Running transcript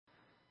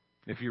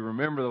If you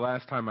remember the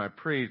last time I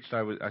preached,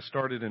 I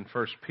started in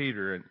 1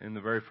 Peter in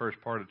the very first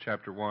part of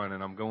chapter 1,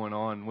 and I'm going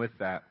on with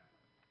that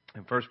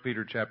in 1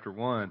 Peter chapter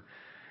 1.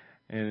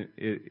 And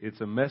it's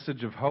a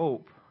message of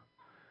hope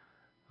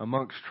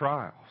amongst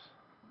trials.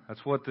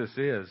 That's what this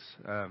is.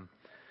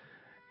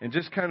 And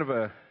just kind of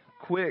a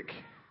quick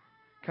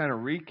kind of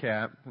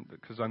recap,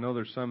 because I know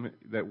there's some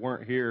that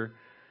weren't here,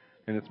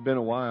 and it's been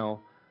a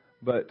while.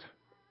 But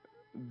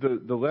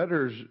the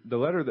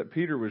letter that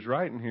Peter was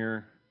writing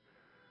here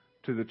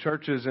to the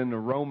churches in the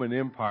Roman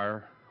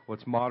Empire,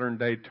 what's modern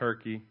day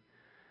Turkey,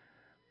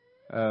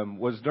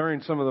 was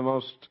during some of the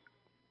most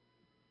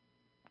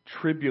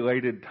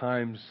tribulated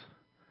times,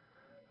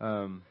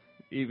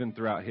 even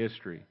throughout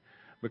history,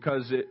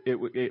 because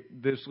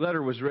this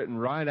letter was written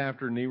right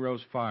after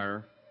Nero's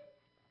fire,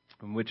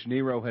 in which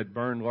Nero had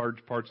burned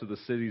large parts of the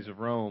cities of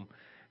Rome,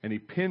 and he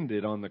pinned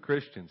it on the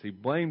Christians. He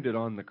blamed it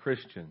on the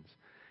Christians.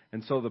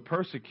 And so the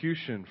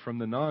persecution from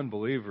the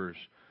non-believers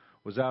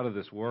was out of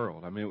this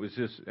world. I mean,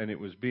 it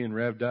was being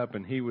revved up,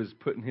 and he was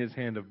putting his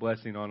hand of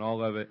blessing on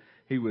all of it.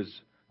 He was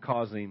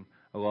causing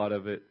a lot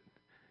of it,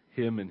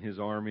 him and his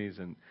armies.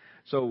 And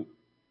so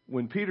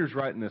when Peter's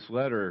writing this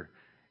letter,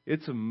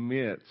 it's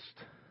amidst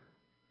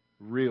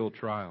real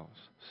trials,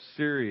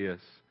 serious,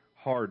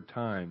 hard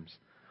times.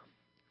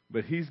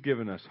 But he's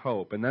given us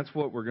hope, and that's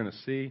what we're going to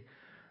see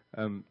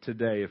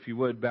today. If you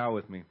would, bow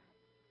with me.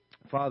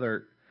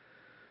 Father,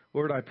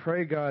 Lord, I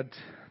pray, God,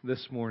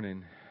 this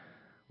morning,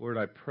 Lord,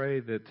 I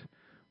pray that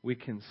we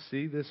can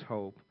see this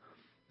hope,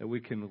 that we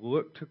can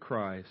look to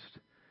Christ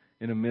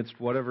in amidst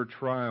whatever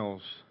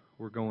trials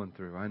we're going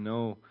through. I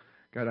know,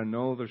 God,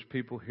 there's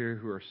people here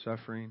who are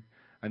suffering.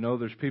 I know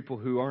there's people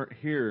who aren't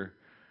here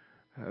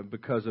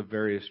because of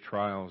various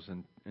trials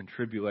and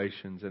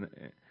tribulations,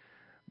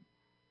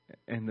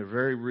 and they're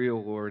very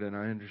real, Lord, and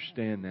I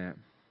understand that.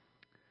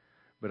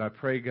 But I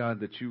pray, God,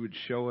 that you would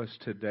show us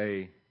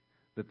today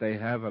that they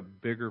have a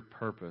bigger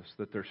purpose,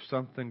 that there's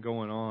something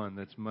going on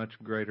that's much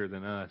greater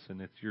than us,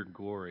 and it's your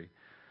glory.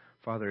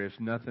 Father, if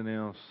nothing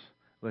else,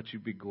 let you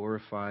be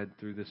glorified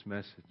through this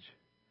message.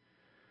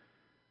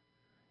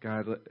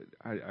 God,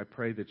 I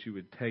pray that you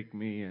would take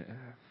me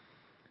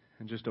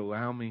and just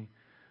allow me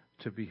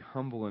to be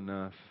humble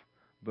enough,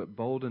 but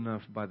bold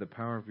enough by the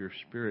power of your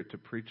Spirit to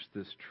preach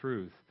this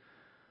truth,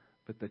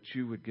 but that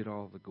you would get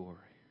all the glory.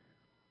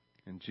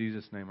 In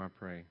Jesus' name I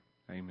pray.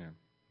 Amen.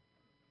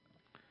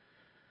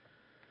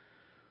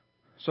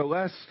 So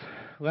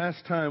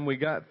last time we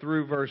got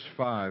through verse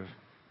 5.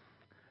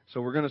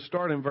 So we're going to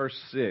start in verse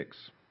 6.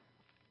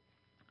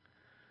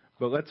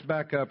 But let's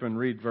back up and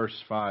read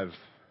verse 5.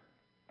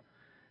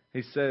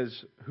 He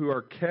says, "Who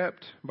are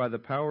kept by the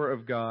power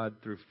of God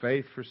through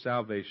faith for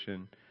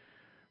salvation,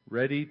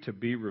 ready to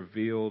be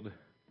revealed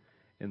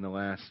in the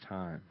last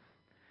time."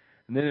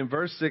 And then in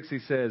verse 6 he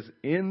says,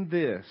 "In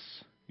this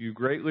you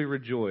greatly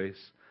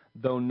rejoice,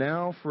 though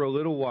now for a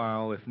little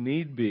while, if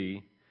need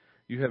be,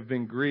 you have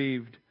been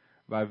grieved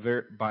by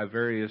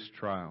various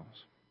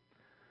trials."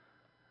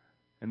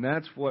 And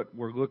that's what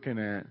we're looking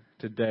at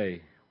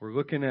today. We're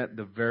looking at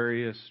the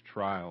various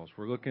trials.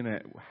 We're looking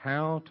at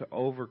how to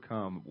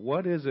overcome.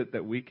 What is it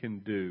that we can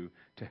do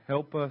to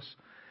help us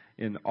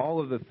in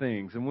all of the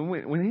things? And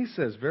when he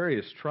says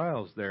various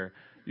trials there,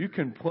 you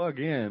can plug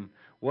in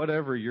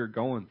whatever you're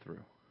going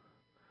through.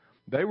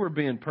 They were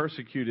being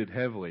persecuted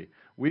heavily.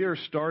 We are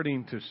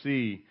starting to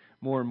see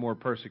more and more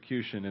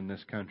persecution in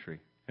this country,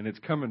 and it's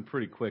coming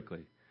pretty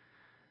quickly.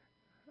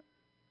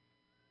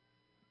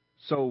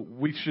 So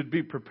we should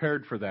be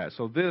prepared for that.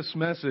 So this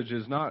message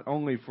is not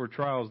only for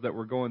trials that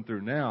we're going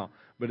through now,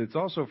 but it's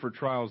also for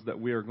trials that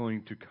we are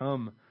going to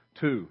come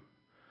to.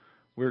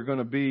 We're going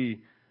to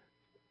be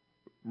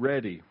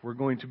ready. We're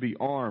going to be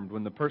armed.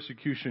 When the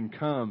persecution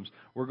comes,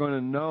 we're going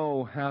to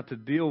know how to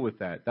deal with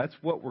that. That's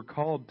what we're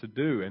called to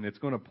do, and it's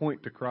going to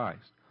point to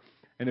Christ.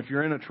 And if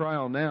you're in a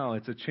trial now,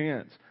 it's a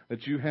chance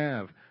that you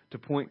have to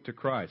point to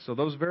Christ. So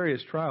those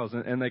various trials,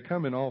 and they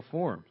come in all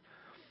forms.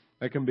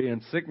 They can be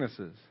in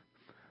sicknesses.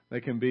 They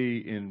can be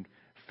in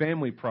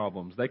family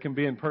problems. They can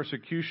be in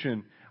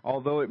persecution,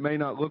 although it may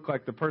not look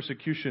like the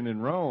persecution in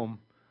Rome.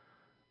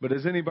 But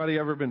has anybody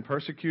ever been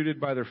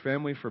persecuted by their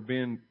family for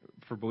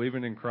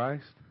believing in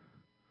Christ?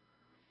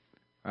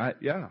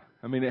 Yeah.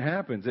 I mean, it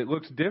happens. It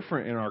looks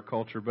different in our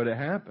culture, but it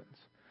happens.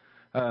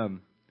 And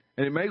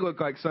it may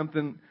look like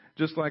something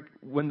just like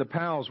when the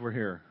PALs were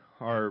here,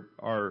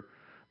 our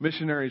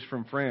missionaries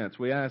from France.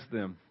 We asked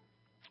them.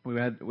 We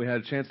had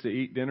a chance to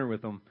eat dinner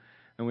with them,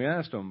 and we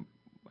asked them,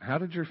 "How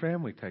did your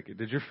family take it?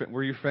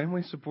 Were your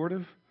family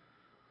supportive?"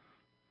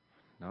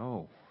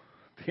 No.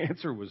 The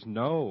answer was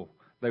no.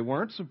 They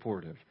weren't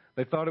supportive.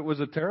 They thought it was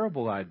a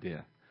terrible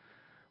idea.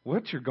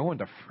 What, you're going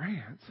to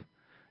France?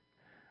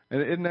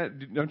 And isn't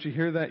that? Don't you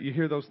hear that? You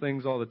hear those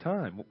things all the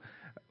time.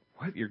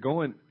 What, you're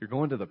going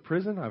to the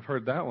prison? I've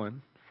heard that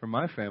one from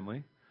my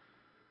family.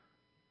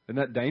 Isn't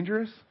that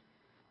dangerous?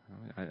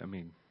 I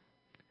mean,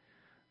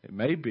 it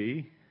may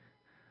be.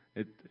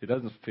 It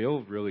doesn't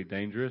feel really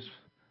dangerous.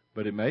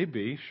 But it may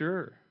be,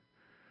 sure.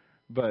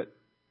 But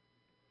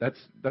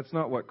That's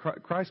not what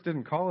Christ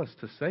didn't call us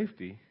to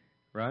safety,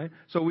 right?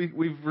 So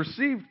we've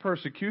received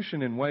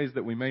persecution in ways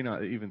that we may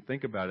not even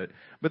think about it.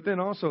 But then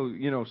also,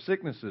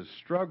 sicknesses,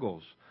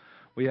 struggles.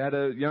 We had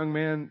a young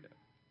man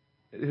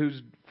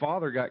whose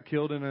father got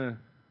killed in a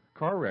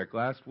car wreck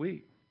last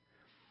week.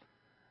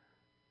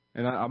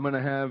 And I'm going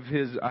to have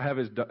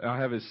I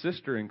have his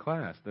sister in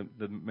class,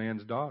 the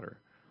man's daughter.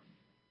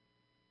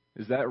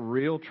 Is that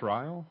real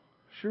trial?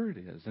 Sure it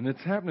is. And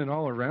it's happening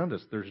all around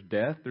us. There's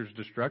death, there's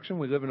destruction.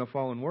 We live in a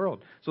fallen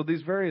world. So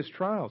these various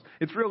trials,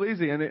 it's real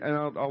easy. And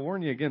I'll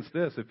warn you against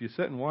this. If you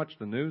sit and watch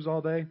the news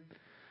all day,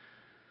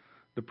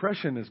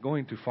 depression is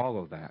going to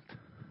follow that.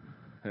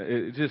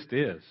 It just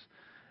is.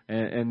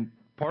 And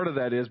part of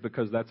that is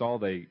because that's all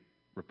they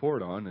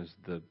report on is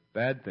the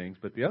bad things.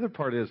 But the other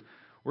part is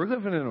we're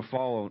living in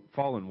a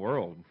fallen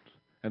world.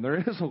 And there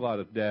is a lot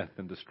of death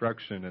and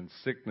destruction and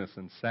sickness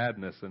and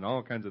sadness and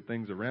all kinds of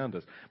things around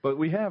us. But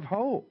we have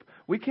hope.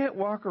 We can't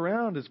walk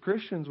around as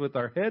Christians with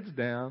our heads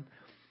down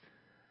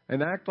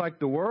and act like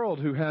the world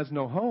who has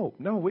no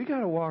hope. No, we got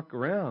to walk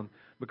around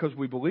because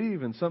we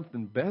believe in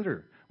something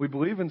better. We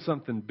believe in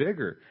something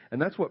bigger. And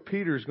that's what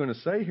Peter's going to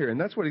say here. And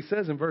that's what he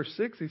says in verse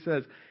 6. He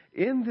says,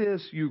 "In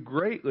this you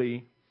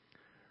greatly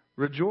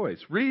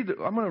rejoice."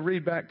 I'm going to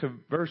read back to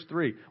verse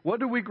 3. What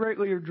do we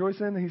greatly rejoice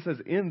in? He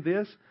says, in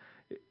this.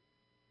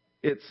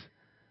 It's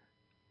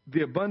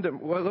the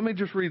abundant. Well, let me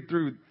just read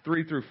through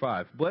 3 through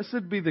 5.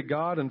 "Blessed be the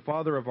God and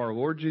Father of our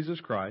Lord Jesus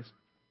Christ,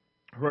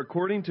 who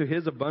according to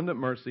His abundant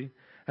mercy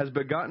has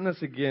begotten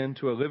us again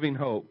to a living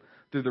hope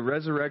through the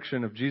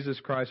resurrection of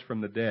Jesus Christ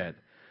from the dead,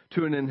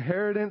 to an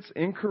inheritance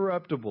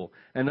incorruptible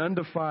and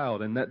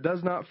undefiled and that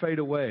does not fade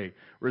away,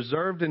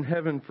 reserved in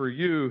heaven for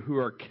you who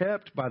are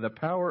kept by the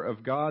power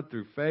of God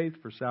through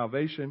faith for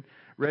salvation,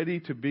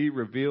 ready to be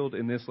revealed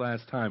in this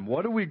last time."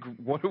 What do we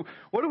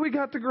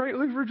got to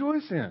greatly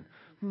rejoice in?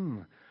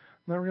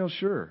 Not real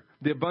sure.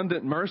 The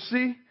abundant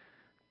mercy,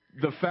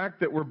 the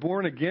fact that we're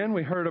born again.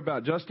 We heard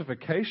about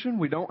justification.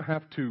 We don't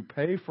have to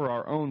pay for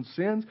our own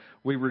sins.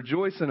 We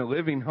rejoice in a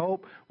living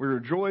hope. We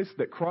rejoice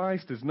that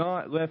Christ is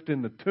not left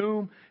in the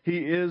tomb. He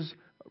is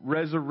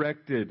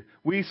resurrected.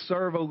 We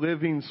serve a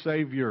living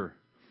Savior.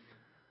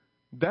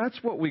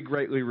 That's what we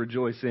greatly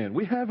rejoice in.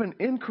 We have an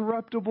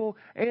incorruptible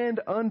and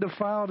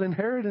undefiled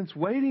inheritance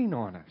waiting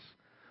on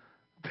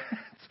us.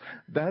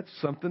 That's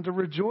something to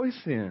rejoice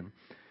in.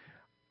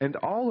 And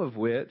all of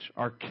which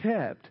are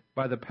kept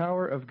by the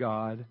power of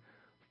God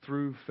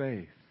through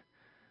faith.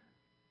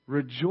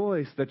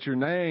 Rejoice that your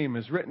name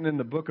is written in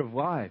the book of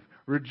life.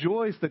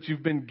 Rejoice that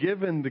you've been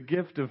given the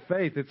gift of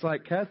faith. It's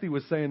like Kathy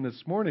was saying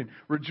this morning.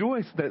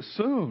 Rejoice that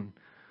soon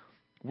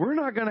we're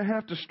not going to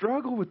have to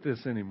struggle with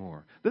this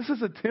anymore. This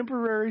is a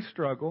temporary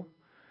struggle.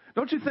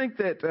 Don't you think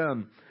that,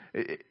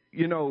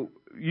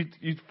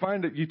 you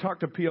find that you talk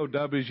to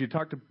POWs, you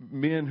talk to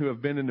men who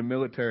have been in the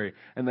military,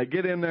 and they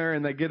get in there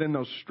and they get in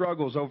those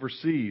struggles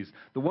overseas.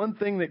 The one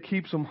thing that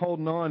keeps them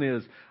holding on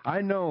is, I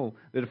know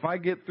that if I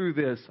get through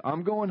this,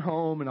 I'm going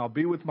home and I'll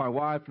be with my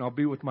wife and I'll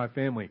be with my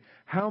family.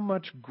 How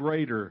much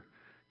greater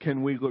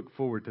can we look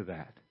forward to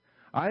that?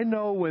 I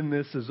know when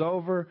this is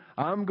over,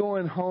 I'm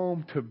going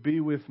home to be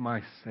with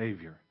my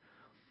Savior.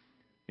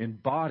 In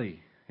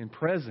body, in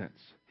presence.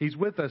 He's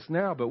with us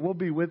now, but we'll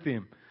be with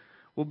Him.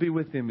 We'll be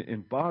with Him in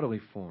bodily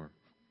form.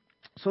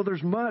 So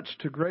there's much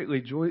to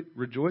greatly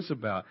rejoice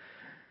about.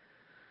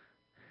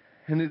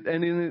 And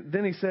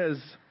then he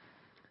says,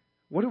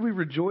 what do we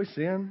rejoice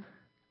in?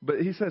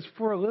 But he says,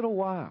 for a little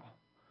while.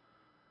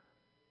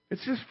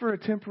 It's just for a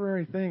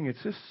temporary thing.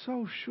 It's just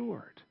so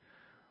short.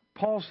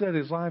 Paul said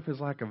his life is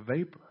like a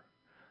vapor.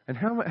 And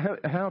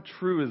how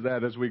true is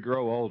that as we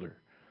grow older?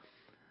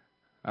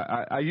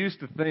 I used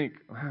to think,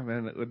 oh,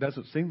 man, it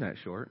doesn't seem that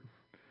short.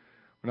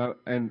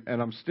 And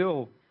I'm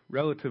still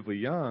relatively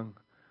young.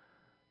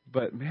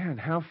 But, man,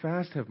 how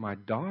fast have my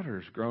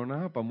daughters grown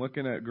up? I'm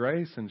looking at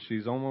Grace, and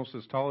she's almost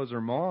as tall as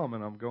her mom,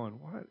 and I'm going,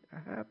 what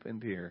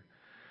happened here?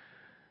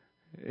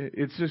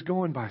 It's just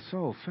going by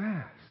so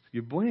fast.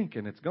 You blink,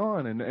 and it's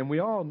gone, and we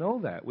all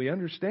know that. We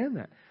understand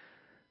that.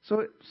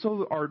 So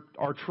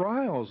our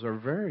trials are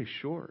very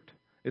short.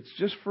 It's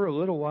just for a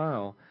little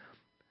while.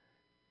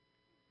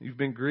 You've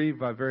been grieved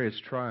by various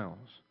trials.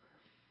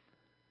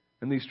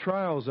 And these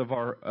trials they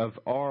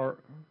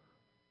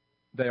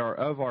are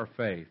of our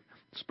faith.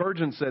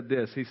 Spurgeon said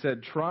this. He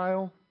said,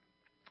 trial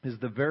is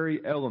the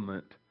very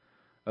element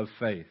of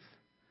faith.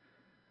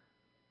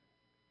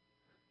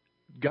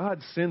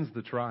 God sends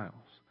the trials.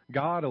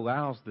 God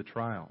allows the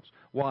trials.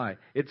 Why?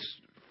 It's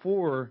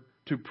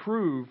to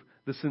prove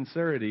the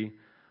sincerity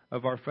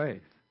of our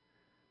faith.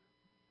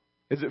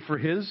 Is it for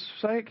His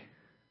sake?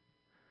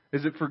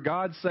 Is it for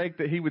God's sake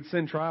that He would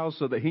send trials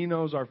so that He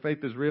knows our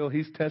faith is real?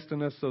 He's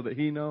testing us so that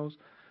He knows?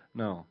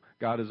 No.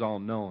 God is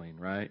all-knowing,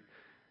 right?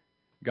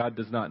 God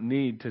does not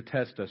need to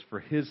test us for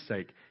His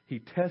sake. He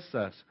tests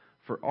us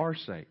for our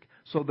sake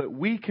so that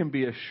we can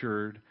be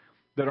assured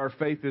that our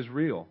faith is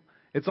real.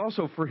 It's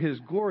also for His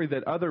glory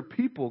that other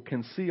people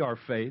can see our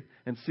faith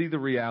and see the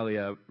reality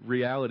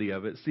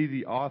of it, see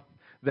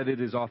that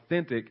it is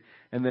authentic,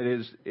 and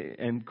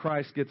and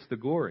Christ gets the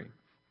glory.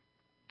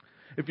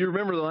 If you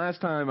remember the last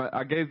time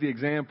I gave the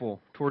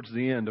example towards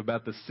the end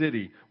about the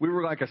city, we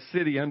were like a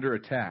city under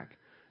attack.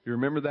 You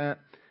remember that?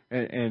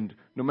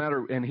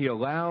 And he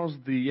allows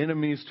the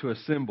enemies to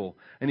assemble,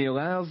 and he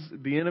allows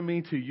the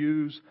enemy to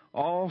use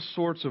all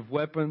sorts of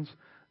weapons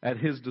at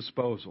his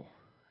disposal.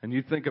 And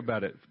you think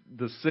about it,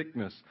 the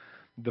sickness,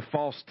 the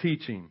false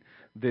teaching,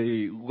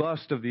 the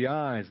lust of the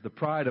eyes, the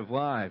pride of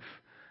life.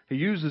 He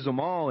uses them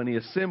all, and he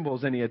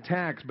assembles and he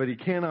attacks, but he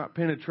cannot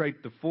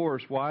penetrate the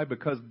force. Why?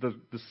 Because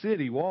the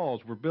city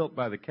walls were built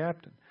by the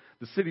captain.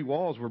 The city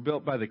walls were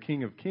built by the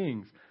King of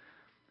Kings.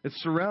 It's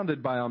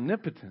surrounded by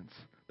omnipotence.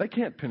 They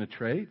can't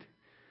penetrate.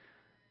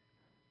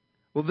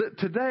 Well,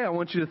 today I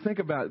want you to think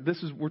about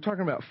this. We're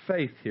talking about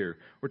faith here.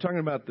 We're talking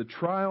about the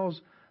trials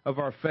of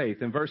our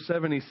faith. In verse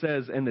 7 he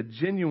says, and the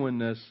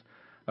genuineness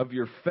of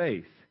your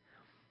faith.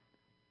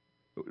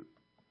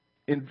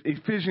 In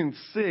Ephesians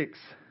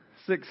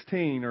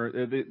 6:16, or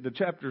the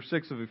chapter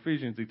 6 of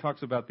Ephesians, he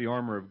talks about the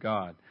armor of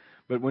God.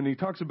 But when he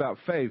talks about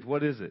faith,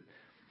 what is it?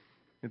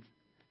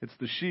 It's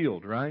the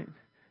shield, right?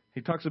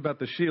 He talks about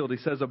the shield. He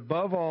says,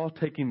 above all,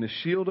 taking the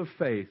shield of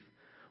faith,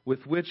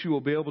 with which you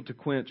will be able to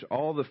quench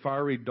all the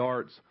fiery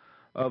darts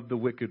of the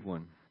wicked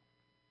one.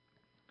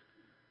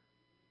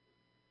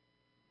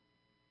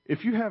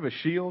 If you have a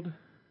shield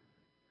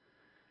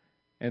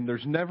and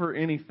there's never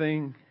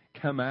anything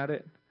come at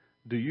it,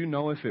 do you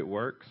know if it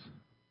works?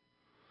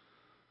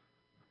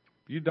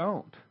 You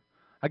don't.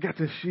 I got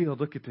this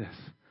shield. Look at this.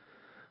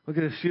 Look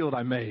at this shield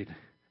I made.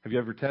 Have you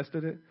ever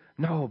tested it?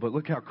 No, but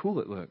look how cool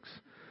it looks.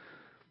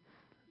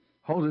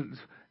 Hold it.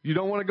 You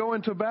don't want to go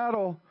into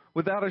battle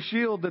without a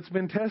shield that's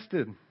been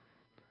tested.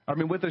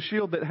 With a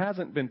shield that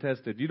hasn't been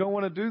tested. You don't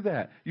want to do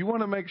that. You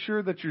want to make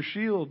sure that your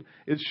shield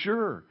is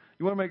sure.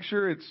 You want to make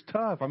sure it's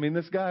tough.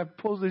 This guy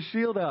pulls his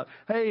shield out.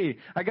 Hey,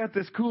 I got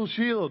this cool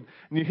shield.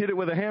 And you hit it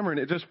with a hammer and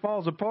it just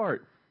falls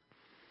apart.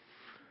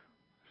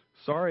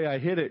 Sorry I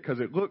hit it because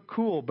it looked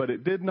cool, but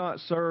it did not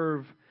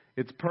serve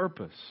its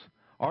purpose.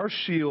 Our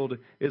shield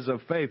is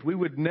of faith. We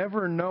would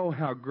never know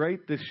how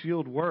great this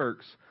shield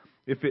works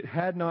if it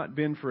had not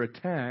been for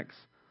attacks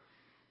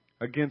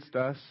against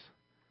us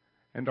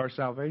and our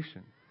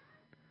salvation.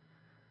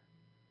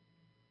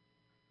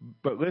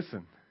 But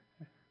listen,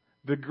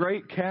 the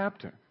great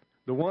captain,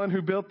 the one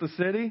who built the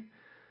city,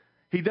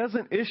 he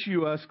doesn't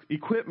issue us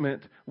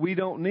equipment we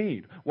don't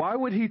need. Why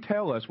would he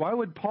tell us? Why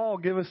would Paul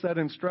give us that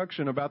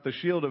instruction about the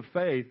shield of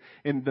faith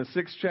in the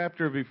 6th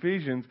chapter of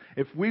Ephesians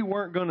if we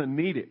weren't going to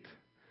need it?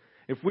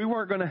 If we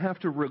weren't going to have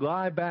to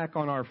rely back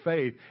on our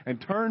faith and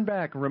turn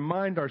back and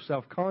remind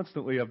ourselves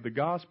constantly of the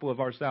gospel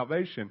of our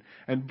salvation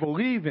and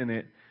believe in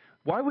it,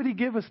 why would he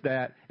give us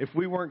that if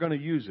we weren't going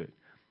to use it?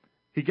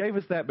 He gave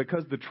us that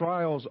because the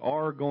trials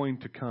are going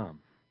to come.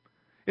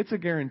 It's a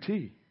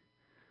guarantee.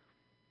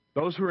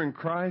 Those who are in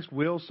Christ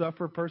will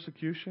suffer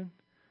persecution.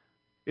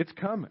 It's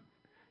coming.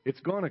 It's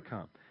going to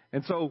come.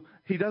 And so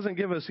he doesn't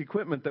give us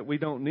equipment that we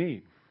don't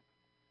need.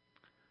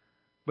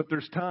 But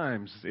there's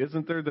times,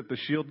 isn't there, that the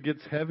shield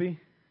gets heavy?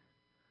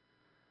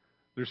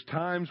 There's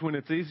times when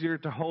it's easier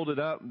to hold it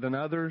up than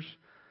others.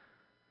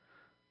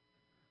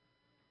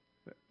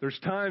 There's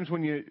times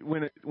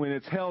when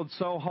it's held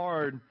so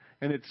hard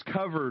and it's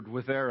covered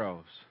with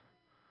arrows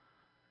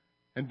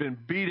and been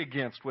beat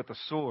against with a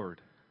sword.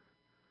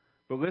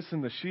 But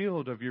listen, the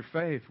shield of your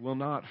faith will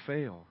not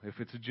fail if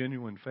it's a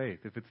genuine faith.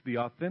 If it's the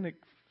authentic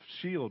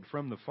shield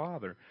from the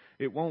Father,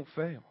 it won't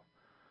fail.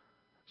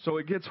 So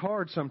it gets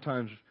hard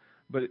sometimes,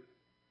 but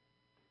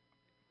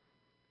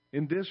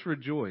in this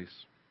rejoice.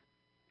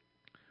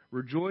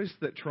 Rejoice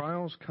that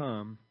trials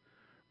come.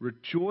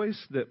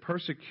 Rejoice that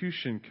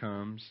persecution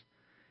comes.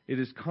 It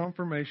is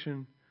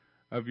confirmation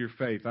of your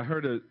faith. I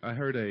heard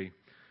a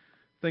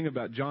thing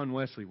about John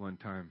Wesley one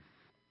time.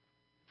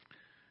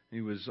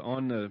 He was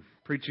on the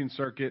preaching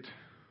circuit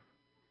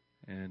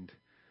and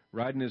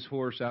riding his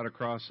horse out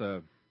across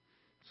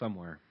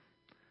somewhere.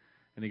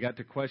 And he got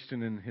to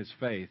questioning his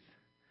faith.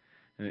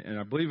 And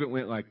I believe it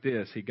went like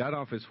this. He got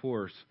off his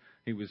horse.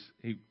 He was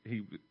in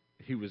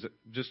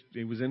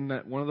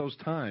that one of those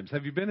times.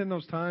 Have you been in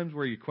those times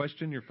where you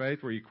question your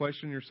faith, where you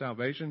question your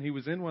salvation? He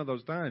was in one of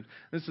those times.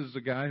 This is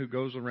a guy who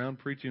goes around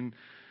preaching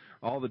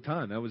all the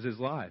time. That was his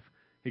life.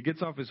 He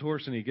gets off his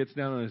horse and he gets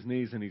down on his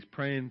knees and he's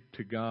praying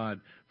to God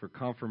for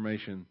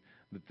confirmation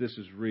that this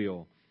is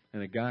real.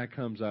 And a guy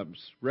comes up,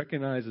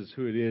 recognizes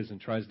who it is,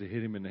 and tries to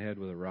hit him in the head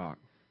with a rock.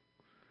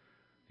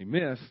 He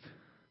missed,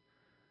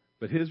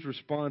 but his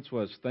response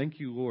was, "Thank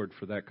you, Lord,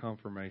 for that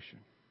confirmation.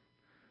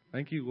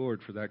 Thank you,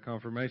 Lord, for that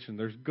confirmation."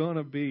 There's going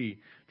to be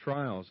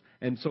trials.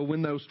 And so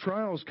when those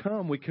trials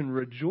come, we can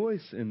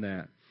rejoice in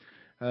that.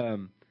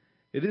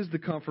 It is the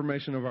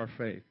confirmation of our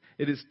faith.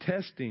 It is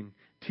testing,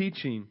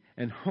 teaching,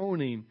 and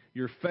honing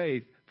your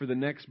faith for the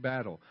next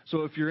battle.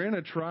 So if you're in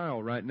a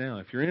trial right now,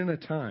 if you're in a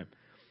time,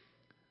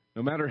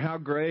 no matter how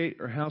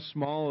great or how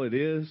small it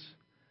is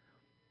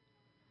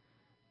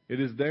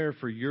there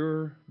for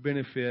your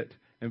benefit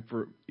and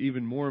for,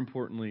 even more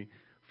importantly,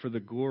 for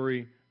the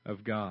glory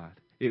of God.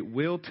 It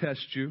will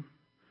test you.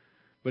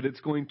 but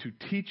it's going to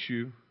teach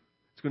you.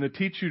 It's going to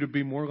teach you to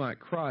be more like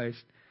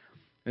Christ,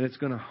 and it's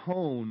going to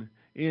hone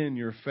in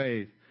your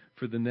faith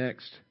for the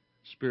next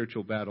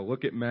spiritual battle.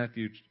 Look at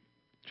Matthew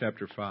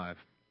chapter 5.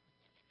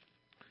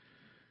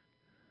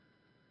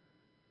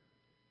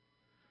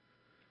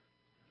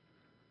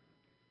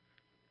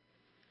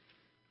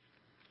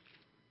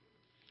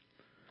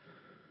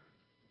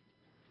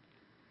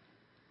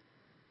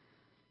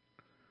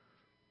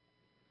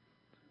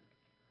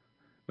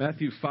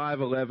 Matthew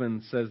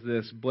 5:11 says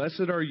this,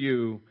 "Blessed are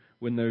you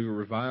when they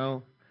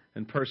revile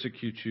and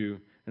persecute you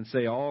and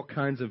say all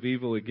kinds of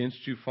evil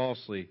against you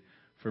falsely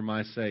for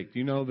my sake." Do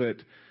you know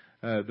that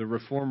the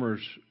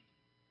reformers,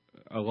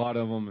 a lot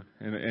of them,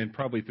 and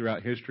probably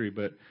throughout history,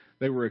 but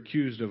they were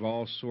accused of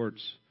all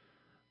sorts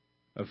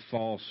of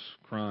false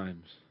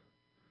crimes?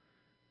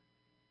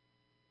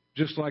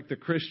 Just like the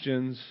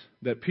Christians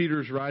that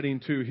Peter's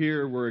writing to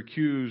here were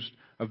accused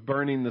of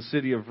burning the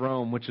city of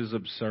Rome, which is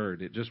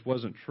absurd. It just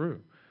wasn't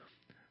true.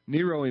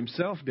 Nero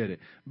himself did it,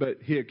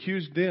 but he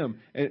accused them.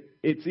 And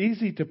it's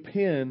easy to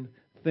pin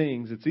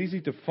things. It's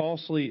easy to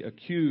falsely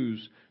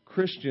accuse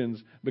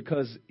Christians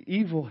because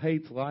evil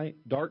hates light,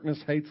 darkness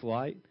hates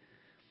light.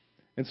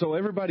 And so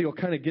everybody will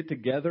kind of get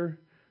together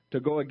to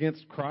go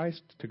against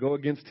Christ, to go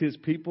against His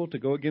people, to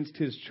go against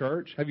His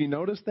church. Have you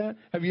noticed that?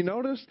 Have you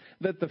noticed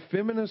that the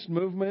feminist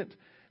movement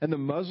and the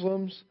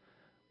Muslims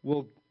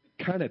will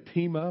kind of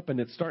team up,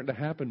 and it's starting to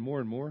happen more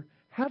and more?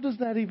 How does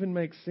that even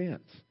make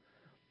sense?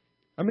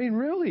 I mean,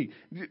 really,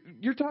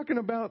 you're talking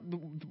about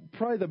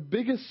probably the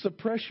biggest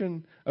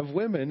suppression of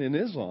women in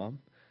Islam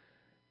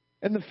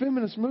and the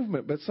feminist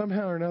movement, but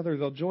somehow or another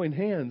they'll join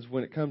hands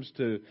when it comes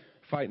to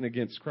fighting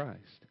against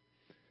Christ.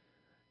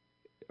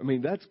 I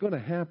mean, that's going to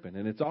happen,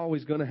 and it's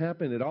always going to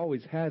happen. It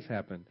always has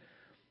happened.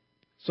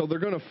 So they're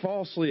going to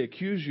falsely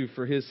accuse you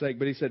for His sake,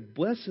 but He said,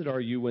 "Blessed are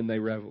you when they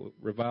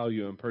revile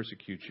you and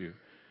persecute you."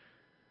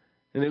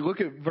 And then look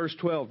at verse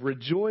 12.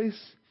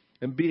 "Rejoice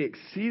and be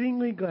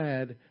exceedingly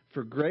glad,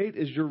 for great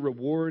is your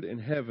reward in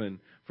heaven,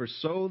 for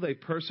so they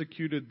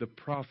persecuted the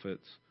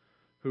prophets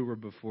who were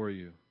before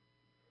you."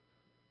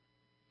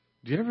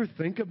 Do you ever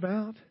think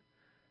about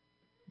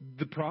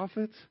the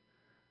prophets?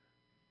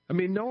 I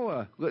mean,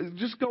 Noah,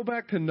 just go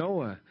back to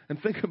Noah and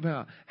think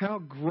about how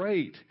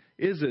great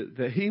is it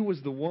that he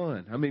was the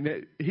one. I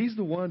mean, he's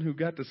the one who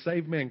got to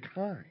save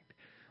mankind.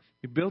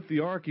 He built the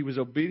ark. He was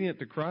obedient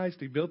to Christ.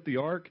 He built the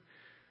ark.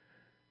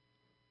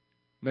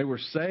 They were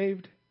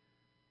saved.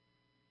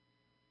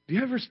 Do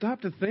you ever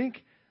stop to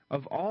think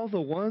of all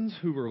the ones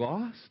who were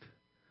lost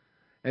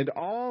and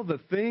all the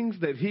things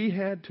that he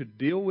had to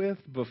deal with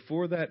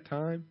before that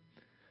time?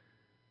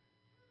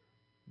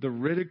 The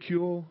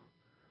ridicule,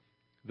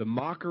 the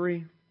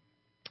mockery,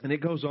 and it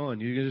goes on.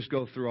 You can just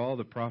go through all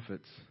the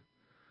prophets.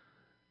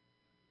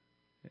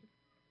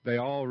 They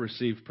all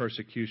received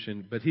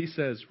persecution. But he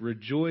says,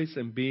 "Rejoice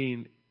and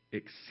being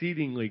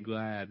exceedingly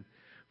glad,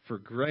 for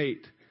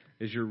great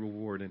is your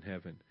reward in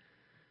heaven."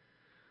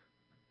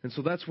 And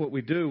so that's what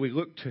we do. We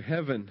look to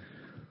heaven.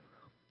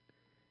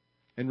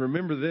 And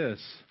remember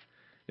this,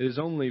 it is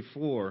only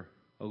for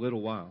a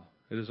little while.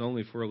 It is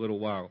only for a little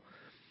while.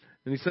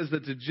 And he says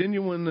that the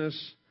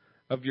genuineness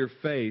of your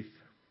faith,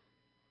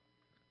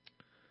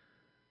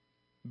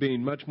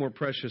 being much more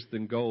precious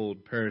than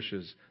gold,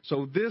 perishes.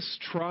 So this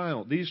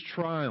trial, these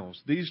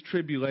trials, these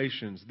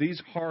tribulations,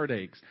 these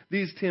heartaches,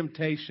 these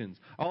temptations,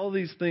 all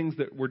these things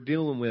that we're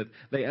dealing with,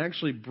 they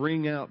actually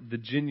bring out the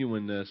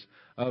genuineness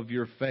of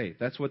your faith.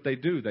 That's what they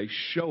do. They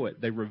show it.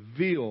 They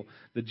reveal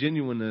the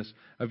genuineness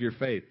of your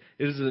faith.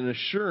 It is an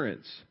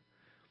assurance.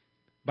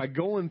 By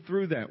going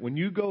through that, when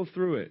you go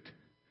through it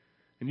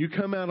and you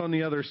come out on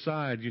the other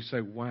side, you say,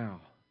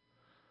 "Wow,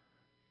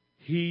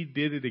 He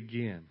did it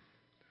again.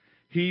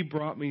 He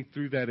brought me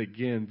through that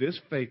again. This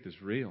faith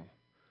is real."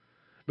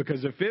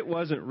 Because if it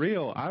wasn't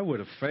real, I would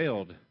have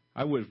failed.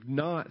 I would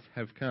not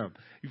have come.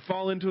 You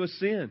fall into a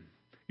sin.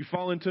 You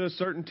fall into a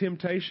certain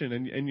temptation,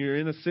 and you're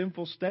in a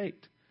sinful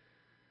state.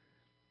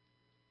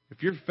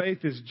 If your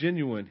faith is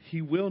genuine,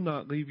 He will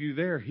not leave you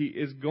there. He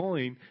is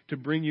going to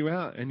bring you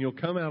out, and you'll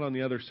come out on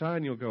the other side,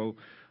 and you'll go,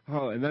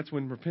 "Oh," and that's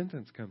when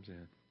repentance comes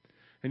in.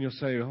 And you'll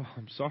say, "Oh,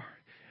 I'm sorry."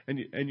 And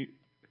you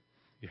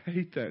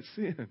hate that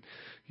sin.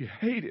 You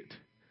hate it.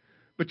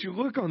 But you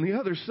look on the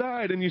other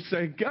side and you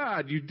say,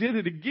 "God, you did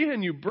it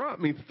again. You brought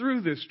me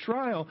through this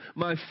trial.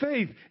 My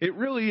faith, it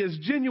really is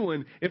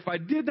genuine. If I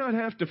did not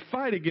have to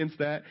fight against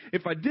that,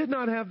 if I did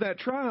not have that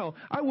trial,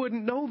 I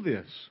wouldn't know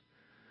this."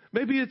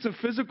 Maybe it's a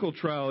physical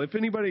trial.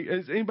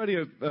 Is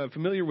anybody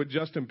familiar with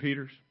Justin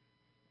Peters?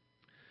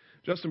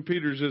 Justin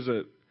Peters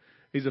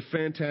he's a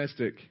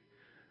fantastic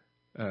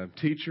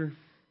teacher.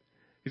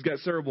 He's got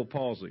cerebral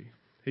palsy.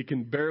 He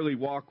can barely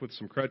walk with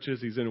some crutches.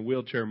 He's in a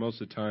wheelchair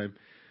most of the time.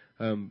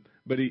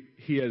 But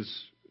he has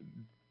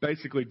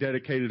basically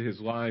dedicated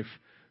his life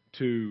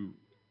to,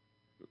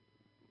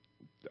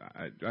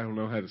 I don't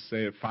know how to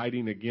say it,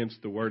 fighting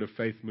against the Word of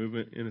Faith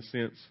movement in a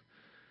sense.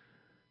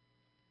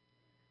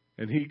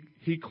 And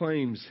he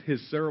claims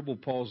his cerebral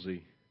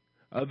palsy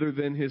other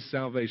than His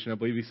salvation, I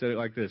believe he said it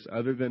like this,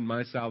 other than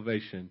my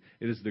salvation,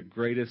 it is the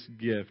greatest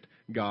gift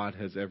God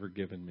has ever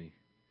given me.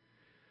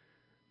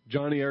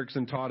 Johnny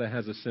Erickson Tata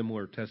has a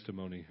similar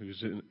testimony,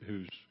 who's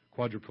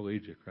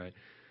quadriplegic, right?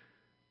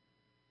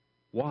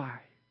 Why?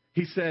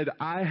 He said,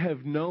 I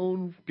have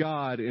known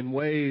God in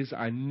ways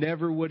I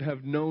never would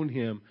have known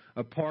Him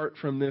apart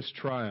from this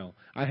trial.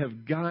 I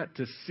have got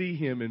to see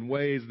Him in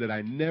ways that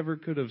I never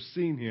could have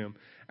seen Him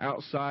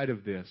outside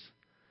of this.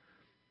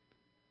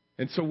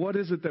 And so what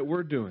is it that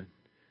we're doing?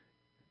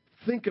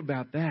 Think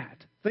about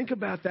that. Think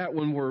about that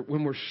when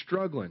we're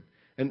struggling.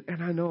 And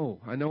I know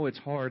it's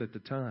hard at the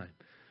time.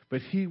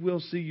 But He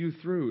will see you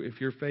through if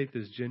your faith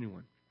is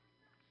genuine.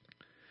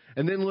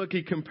 And then look,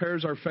 he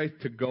compares our faith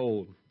to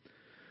gold.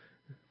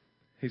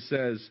 He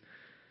says,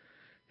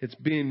 it's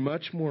being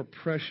much more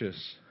precious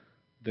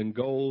than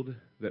gold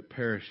that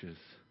perishes.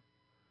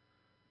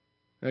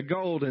 Now,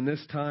 gold in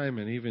this time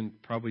and even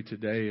probably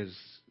today is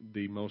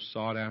the most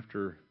sought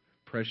after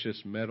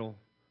precious metal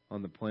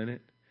on the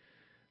planet.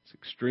 It's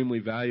extremely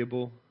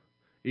valuable.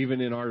 Even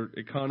in our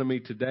economy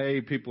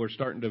today, people are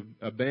starting to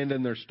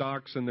abandon their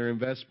stocks and their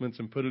investments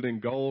and put it in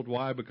gold.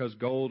 Why? Because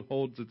gold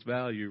holds its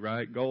value,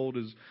 right? Gold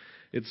is,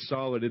 it's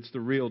solid. It's the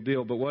real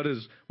deal. But what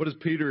does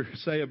Peter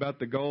say about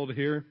the gold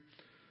here?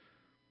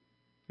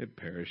 It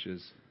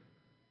perishes.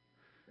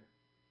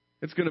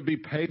 It's going to be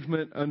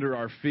pavement under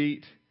our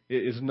feet.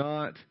 It is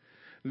not.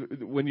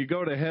 When you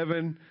go to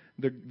heaven,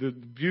 the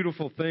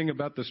beautiful thing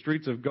about the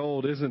streets of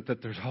gold isn't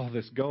that there's all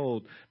this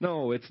gold.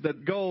 No, it's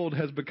that gold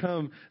has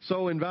become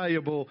so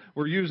invaluable,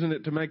 we're using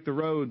it to make the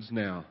roads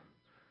now.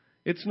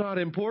 It's not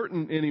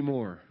important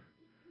anymore.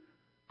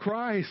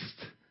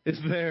 Christ is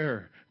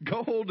there.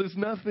 Gold is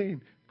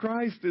nothing.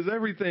 Christ is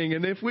everything.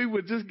 And if we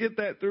would just get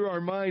that through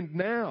our mind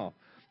now,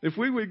 if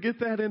we would get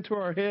that into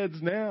our heads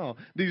now,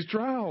 these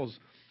trials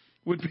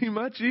would be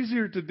much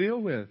easier to deal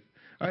with.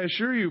 I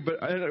assure you, but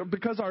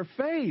because our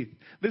faith,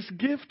 this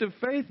gift of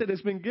faith that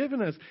has been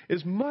given us,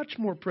 is much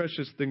more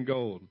precious than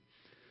gold.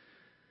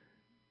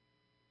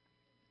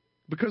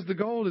 Because the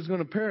gold is going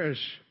to perish.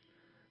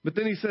 But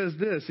then he says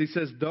this, he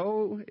says,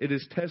 though it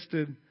is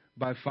tested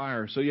by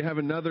fire. So you have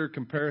another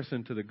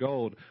comparison to the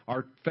gold.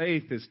 Our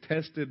faith is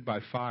tested by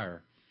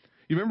fire.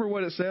 You remember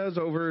what it says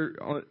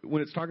over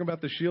when it's talking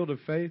about the shield of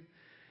faith?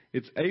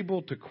 It's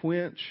able to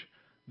quench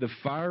the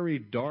fiery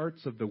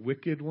darts of the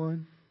wicked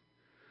one.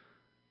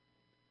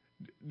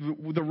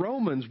 The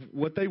Romans,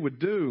 what they would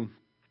do,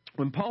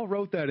 when Paul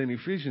wrote that in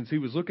Ephesians, he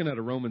was looking at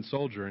a Roman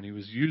soldier and he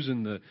was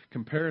using the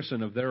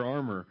comparison of their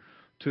armor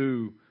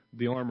to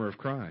the armor of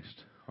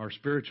Christ, our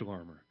spiritual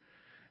armor.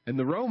 And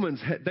the Romans,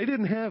 they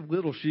didn't have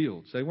little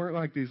shields. They weren't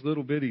like these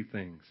little bitty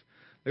things.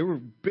 They were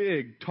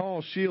big,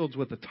 tall shields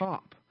with a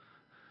top,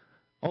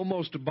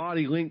 almost a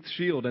body-length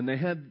shield. And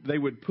they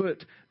would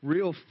put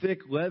real thick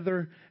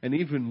leather and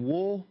even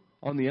wool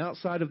on the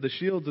outside of the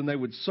shields, and they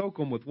would soak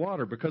them with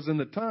water, because in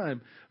the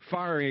time,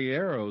 fiery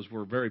arrows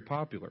were very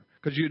popular.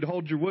 Because you'd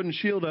hold your wooden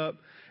shield up,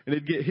 and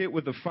it'd get hit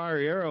with a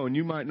fiery arrow, and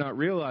you might not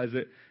realize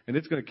it, and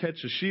it's going to catch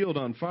the shield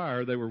on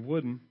fire. They were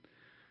wooden.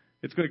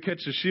 It's going to catch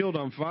the shield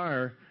on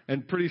fire,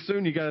 and pretty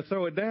soon you got to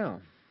throw it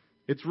down.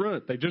 It's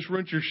ruined. They just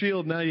ruined your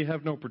shield. Now you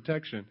have no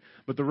protection.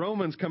 But the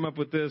Romans come up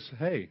with this,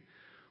 hey,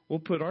 we'll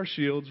put our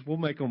shields, we'll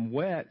make them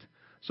wet,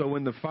 so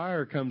when the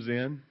fire comes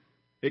in,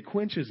 it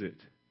quenches it.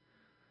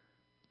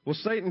 Well,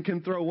 Satan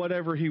can throw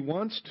whatever he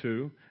wants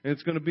to, and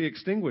it's going to be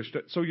extinguished.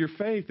 So your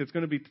faith, it's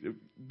going to be,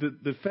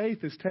 the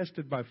faith is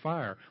tested by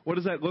fire. What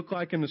does that look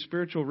like in the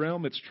spiritual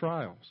realm? It's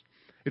trials.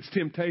 It's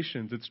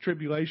temptations. It's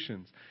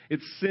tribulations.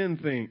 It's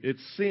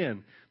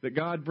sin that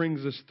God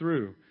brings us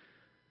through.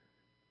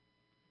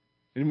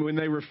 And when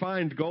they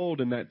refined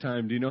gold in that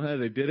time, do you know how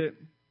they did it?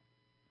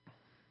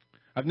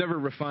 I've never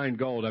refined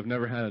gold. I've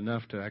never had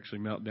enough to actually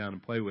melt down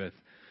and play with.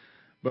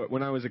 But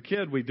when I was a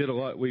kid, we did a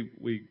lot.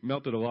 We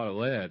melted a lot of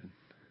lead.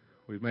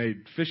 We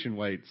made fishing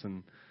weights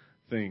and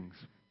things.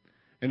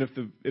 And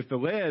if the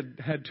lead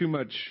had too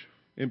much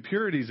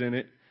impurities in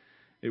it,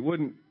 it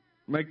wouldn't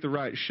make the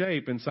right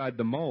shape inside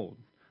the mold.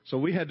 So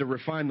we had to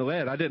refine the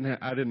lead. I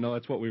didn't know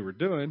that's what we were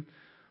doing.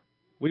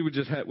 We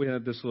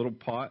had this little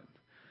pot.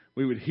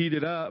 We would heat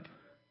it up,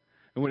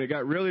 and when it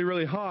got really,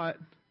 really hot,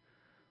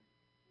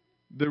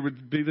 there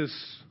would be this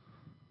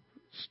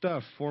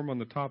stuff form on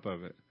the top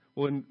of it.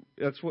 Well, and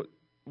that's what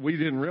we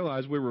didn't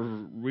realize. We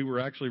were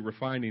actually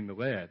refining the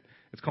lead.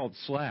 It's called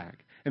slag.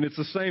 And it's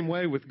the same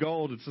way with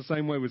gold. It's the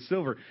same way with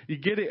silver. You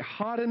get it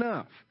hot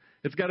enough.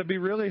 It's got to be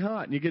really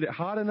hot. And you get it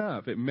hot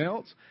enough. It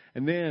melts.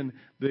 And then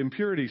the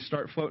impurities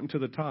start floating to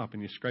the top.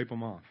 And you scrape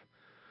them off.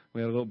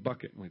 We had a little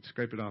bucket. And we'd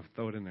scrape it off,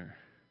 throw it in there.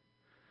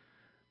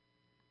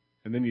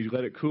 And then you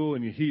let it cool.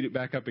 And you heat it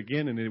back up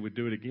again. And it would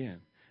do it again.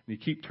 And you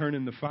keep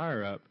turning the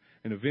fire up.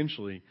 And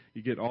eventually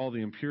you get all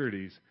the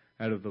impurities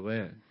out of the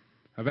lead.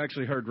 I've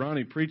actually heard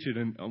Ronnie preach it.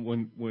 And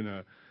when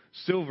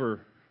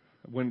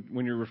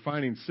you're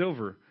refining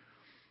silver,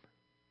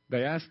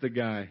 they asked the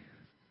guy,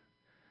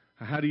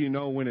 how do you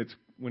know when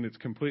it's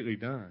completely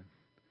done?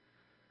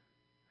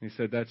 He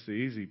said, that's the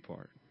easy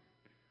part.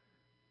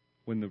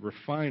 When the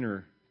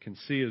refiner can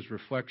see his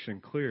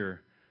reflection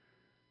clear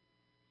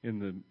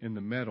in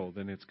the metal,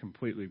 then it's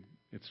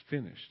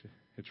finished.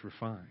 It's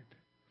refined.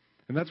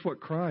 And that's what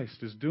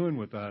Christ is doing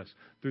with us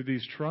through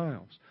these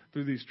trials,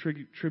 through these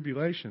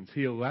tribulations.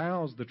 He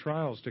allows the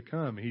trials to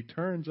come. He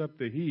turns up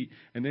the heat.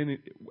 And then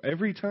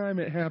every time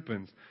it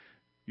happens,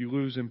 you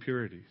lose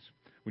impurities.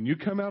 When you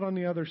come out on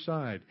the other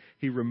side,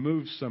 He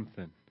removes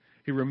something.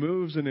 He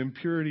removes an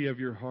impurity of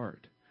your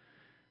heart.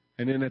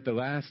 And then at the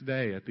last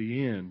day, at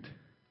the end,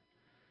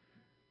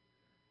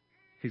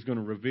 He's going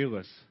to reveal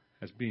us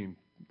as being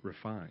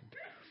refined.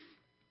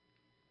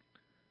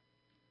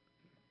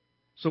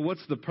 So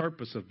what's the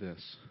purpose of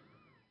this?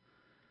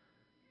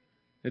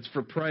 It's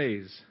for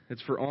praise.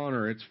 It's for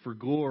honor. It's for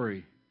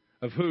glory.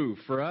 Of who?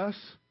 For us?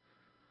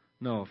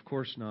 No, of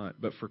course not.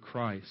 But for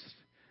Christ.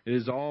 It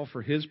is all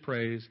for His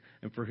praise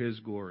and for His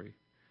glory.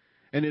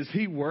 And is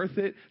He worth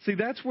it? See,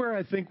 that's where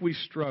I think we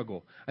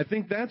struggle. I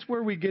think that's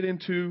where we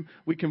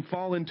can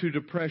fall into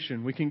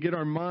depression. We can get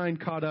our mind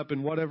caught up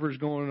in whatever's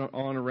going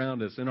on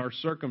around us, in our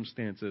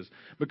circumstances,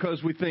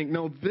 because we think,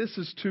 no, this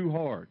is too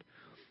hard.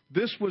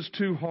 This was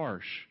too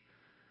harsh.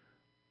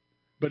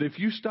 But if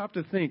you stop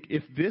to think,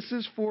 if this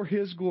is for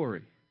His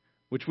glory,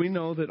 which we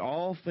know that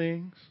all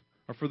things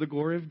are for the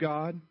glory of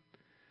God,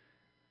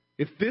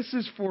 if this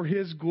is for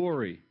His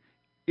glory,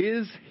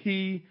 is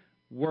He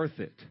worth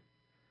it?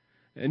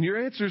 And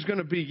your answer is going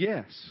to be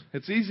yes.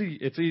 It's easy.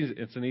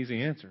 It's an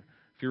easy answer.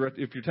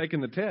 If you're taking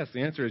the test,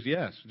 the answer is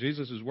yes.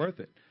 Jesus is worth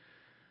it.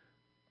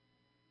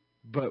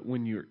 But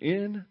when you're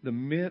in the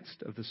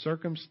midst of the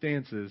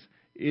circumstances,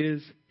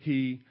 is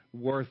He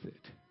worth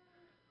it?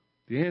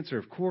 The answer,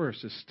 of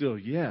course, is still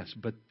yes.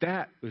 But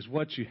that is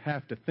what you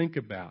have to think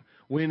about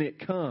when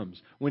it comes,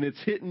 when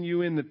it's hitting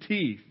you in the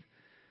teeth,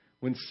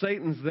 when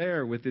Satan's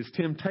there with his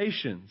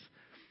temptations,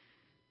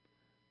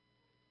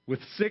 with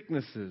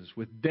sicknesses,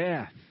 with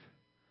death,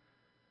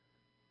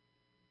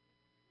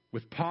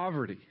 with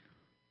poverty,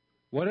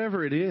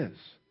 whatever it is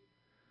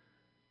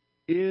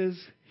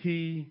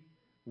He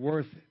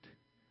worth it?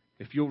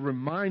 If you'll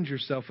remind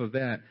yourself of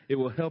that, it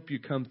will help you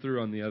come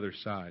through on the other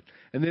side.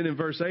 And then in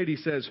verse 8 he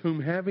says,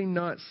 whom having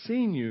not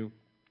seen you,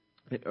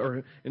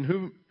 or in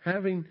whom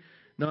having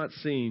not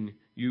seen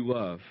you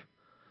love,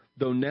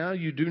 though now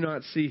you do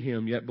not see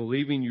Him, yet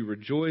believing you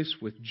rejoice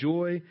with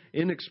joy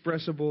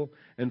inexpressible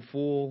and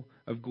full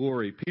of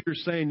glory.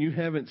 Peter's saying you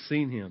haven't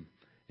seen Him.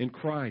 In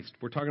Christ.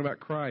 We're talking about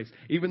Christ.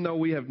 Even though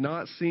we have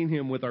not seen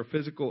Him with our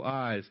physical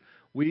eyes,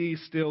 we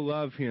still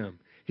love Him.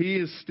 He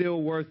is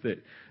still worth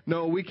it.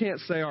 No, we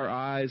can't say our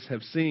eyes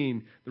have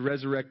seen the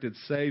resurrected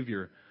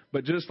Savior.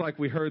 But just like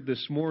we heard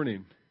this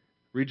morning,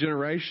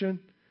 regeneration,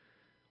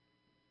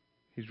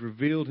 He's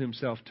revealed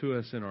Himself to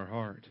us in our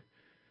heart.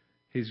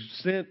 He's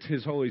sent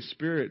His Holy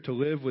Spirit to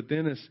live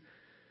within us.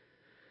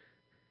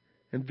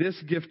 And this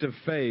gift of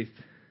faith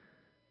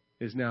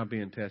is now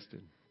being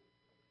tested.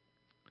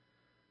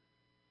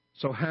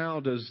 So how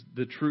does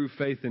the true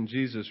faith in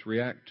Jesus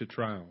react to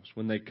trials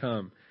when they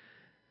come?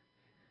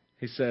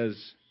 He says,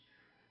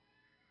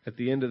 at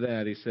the end of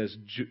that, he says,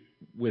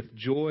 with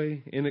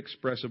joy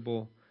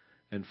inexpressible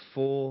and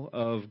full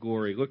of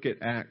glory. Look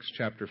at Acts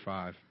chapter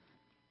 5.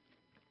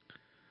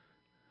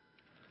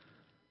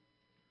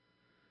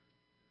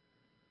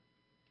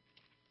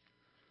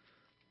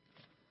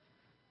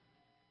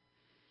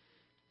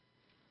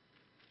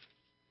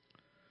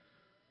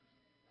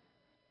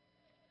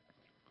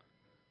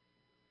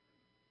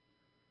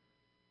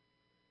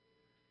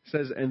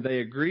 Says, and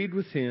they agreed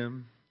with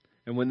him,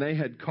 and when they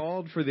had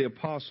called for the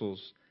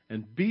apostles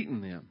and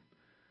beaten them,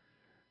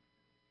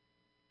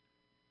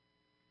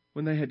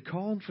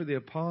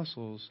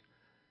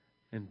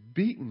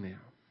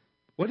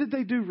 what did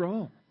they do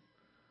wrong?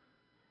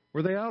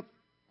 Were they out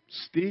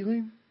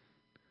stealing?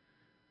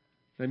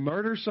 They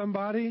murder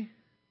somebody?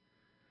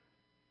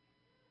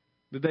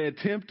 Did they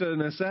attempt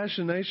an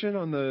assassination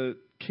on the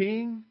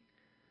king?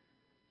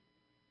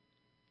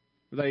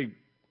 Were they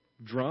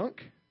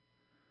drunk?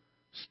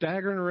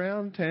 Staggering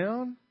around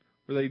town?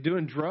 Were they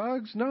doing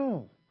drugs?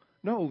 No,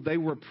 they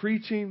were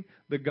preaching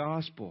the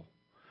gospel.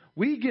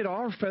 We get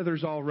our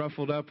feathers all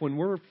ruffled up when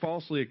we're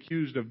falsely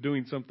accused of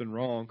doing something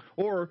wrong,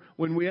 or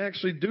when we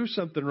actually do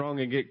something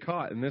wrong and get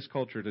caught in this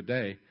culture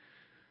today.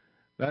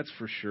 That's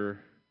for sure.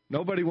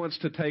 Nobody wants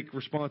to take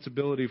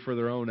responsibility for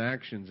their own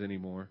actions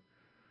anymore.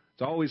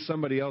 It's always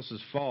somebody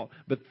else's fault.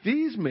 But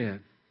these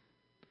men,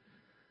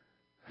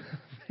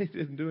 they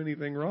didn't do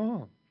anything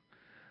wrong.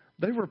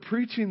 They were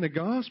preaching the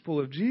gospel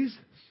of Jesus.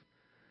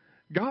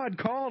 God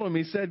called them.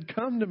 He said,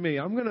 come to me.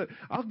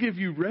 I'll give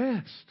you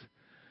rest.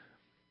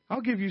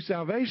 I'll give you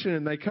salvation.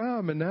 And they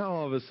come, and now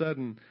all of a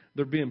sudden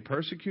they're being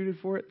persecuted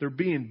for it. They're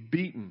being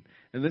beaten.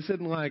 And this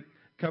isn't like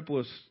a couple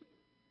of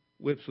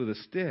whips with a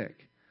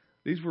stick.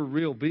 These were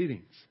real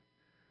beatings.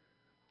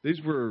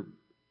 These were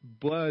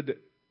blood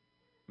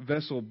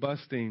vessel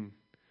busting,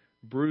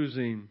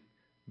 bruising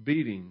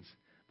beatings.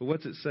 But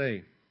what's it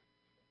say?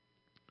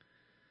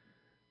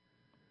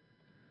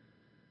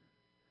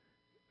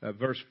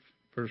 Verse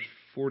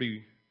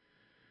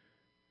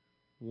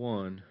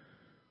 41.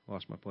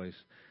 Lost my place.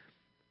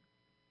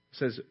 It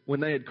says, when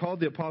they had called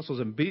the apostles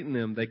and beaten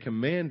them, they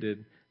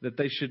commanded that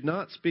they should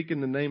not speak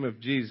in the name of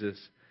Jesus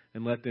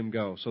and let them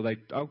go. So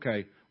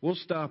okay, we'll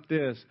stop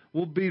this.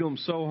 We'll beat them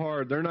so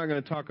hard, they're not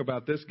going to talk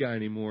about this guy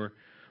anymore.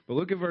 But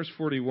look at verse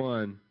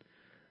 41.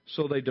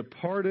 So they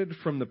departed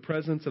from the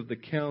presence of the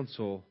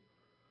council,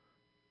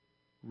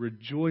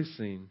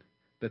 rejoicing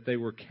that they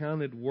were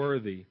counted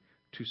worthy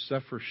to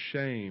suffer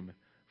shame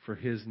for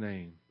his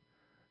name.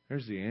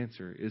 There's the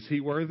answer. Is he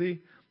worthy?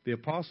 The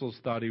apostles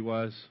thought he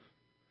was.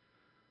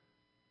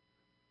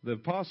 The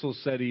apostles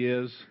said he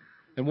is.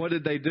 And what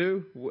did they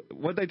do?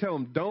 What did they tell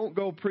him? Don't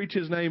go preach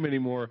his name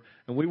anymore,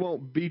 and we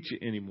won't beat you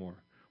anymore.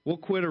 We'll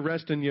quit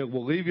arresting you.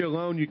 We'll leave you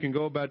alone. You can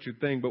go about your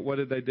thing. But what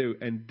did they do?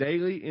 And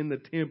daily in the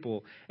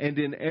temple and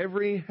in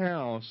every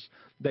house,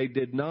 they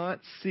did not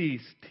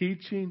cease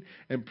teaching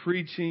and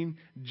preaching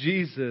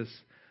Jesus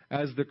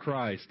as the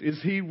Christ.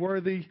 Is he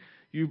worthy?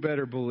 You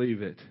better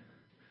believe it.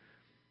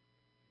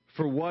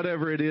 For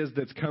whatever it is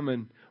that's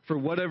coming, for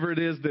whatever it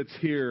is that's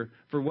here,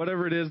 for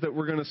whatever it is that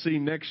we're going to see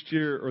next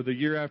year or the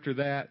year after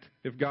that,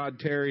 if God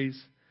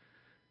tarries,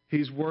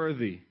 he's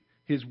worthy.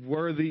 He's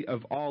worthy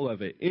of all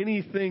of it.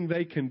 Anything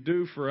they can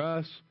do for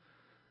us,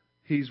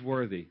 he's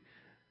worthy.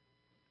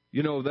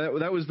 You know,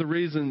 that was the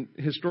reason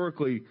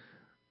historically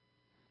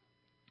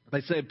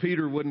they said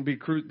Peter wouldn't be,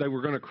 they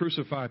were going to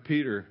crucify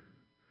Peter,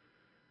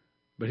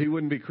 but he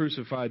wouldn't be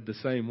crucified the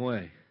same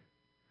way.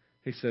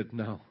 He said,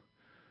 no,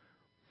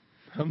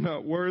 I'm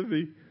not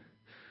worthy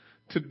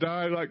to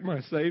die like my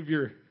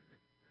Savior.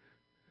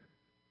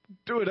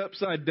 Do it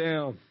upside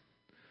down.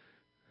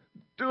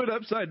 Do it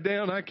upside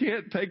down. I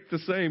can't take the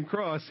same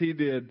cross he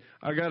did.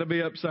 I got to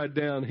be upside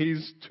down.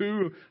 He's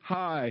too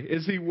high.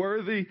 Is he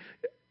worthy?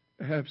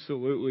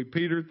 Absolutely.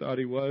 Peter thought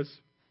he was.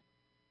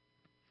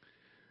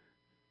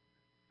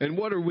 And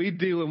what are we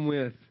dealing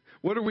with?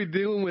 What are we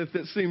dealing with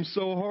that seems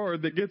so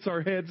hard, that gets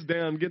our heads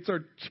down, gets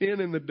our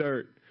chin in the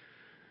dirt?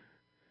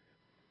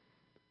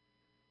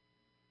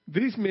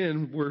 These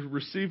men were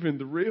receiving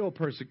the real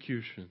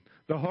persecution,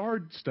 the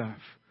hard stuff.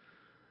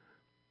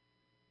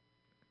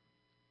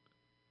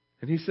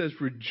 And he says,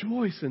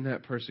 rejoice in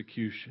that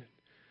persecution.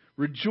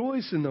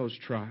 Rejoice in those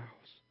trials.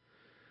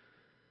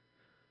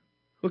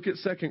 Look at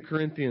 2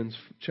 Corinthians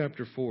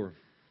chapter 4.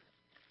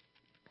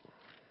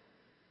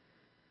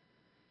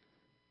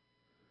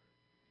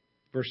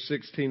 Verse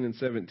 16 and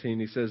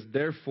 17, he says,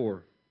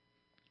 therefore,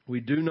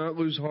 we do not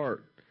lose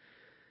heart,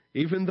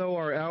 even though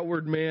our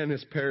outward man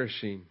is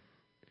perishing,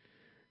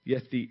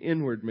 yet the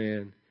inward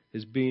man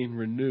is being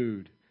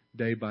renewed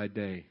day by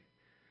day.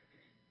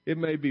 It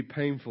may be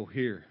painful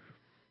here.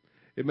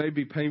 It may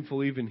be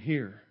painful even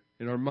here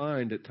in our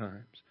mind at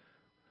times.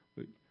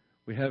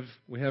 We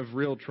have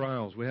real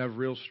trials. We have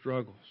real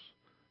struggles,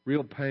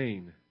 real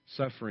pain,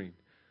 suffering,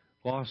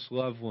 lost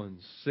loved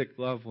ones, sick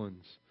loved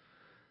ones.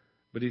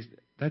 But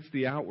that's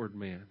the outward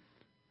man.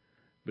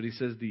 But he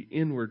says the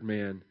inward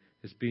man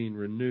is being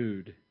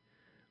renewed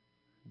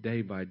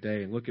day by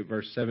day. And look at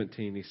verse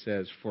 17. He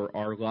says, for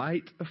our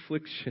light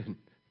affliction.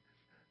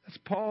 That's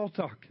Paul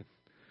talking.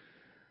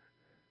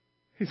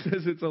 He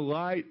says it's a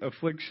light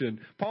affliction.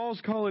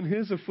 Paul's calling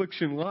his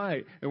affliction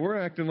light, and we're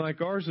acting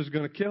like ours is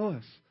going to kill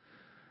us.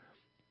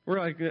 We're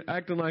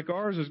acting like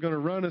ours is going to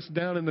run us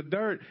down in the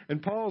dirt.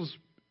 And Paul's,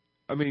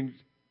 you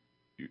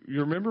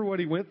remember what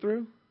he went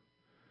through?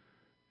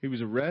 He was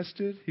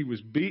arrested. He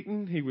was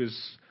beaten. He was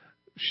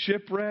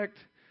shipwrecked.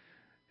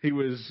 He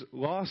was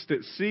lost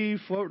at sea,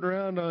 floating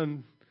around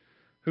on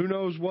who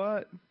knows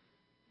what.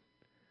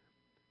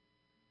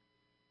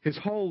 His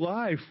whole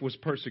life was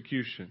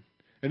persecution.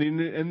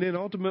 And then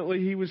ultimately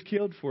he was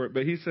killed for it.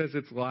 But he says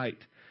it's light.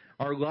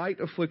 Our light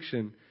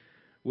affliction,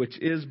 which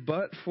is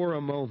but for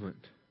a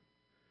moment,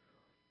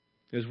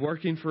 is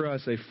working for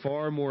us a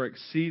far more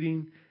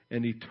exceeding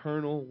and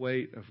eternal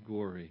weight of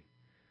glory.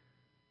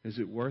 Is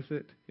it worth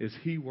it? Is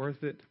he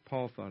worth it?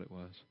 Paul thought it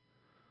was.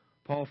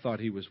 Paul thought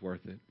he was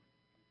worth it.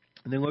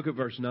 And then look at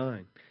verse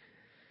 9.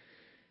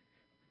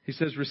 He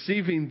says,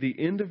 receiving the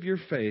end of your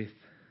faith,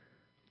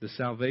 the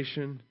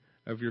salvation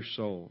of your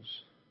souls.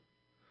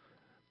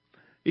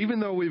 Even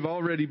though we've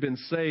already been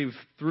saved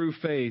through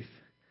faith,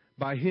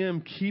 by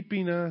him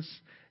keeping us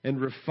and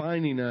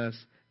refining us,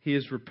 he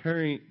is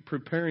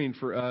preparing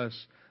for us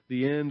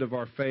the end of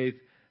our faith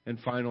and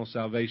final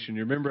salvation.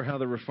 You remember how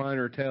the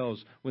refiner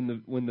tells when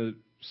the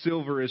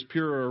silver is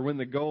pure or when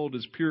the gold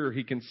is pure,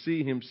 he can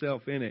see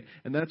himself in it.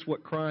 And that's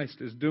what Christ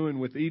is doing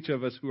with each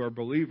of us who are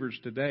believers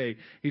today.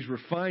 He's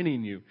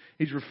refining you.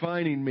 He's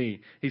refining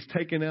me. He's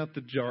taking out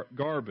the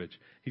garbage.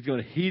 He's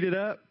going to heat it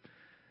up.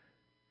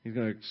 He's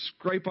going to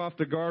scrape off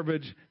the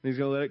garbage, and he's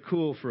going to let it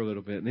cool for a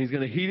little bit. And he's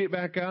going to heat it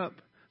back up.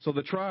 So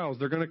the trials,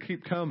 they're going to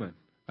keep coming.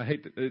 I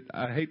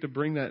hate to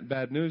bring that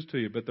bad news to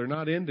you, but they're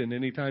not ending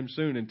anytime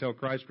soon until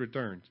Christ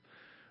returns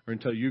or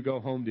until you go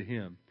home to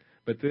him.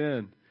 But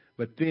then,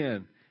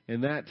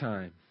 in that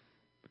time,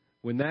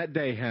 when that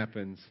day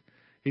happens,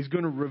 he's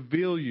going to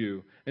reveal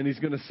you, and he's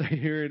going to say,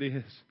 here it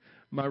is,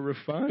 my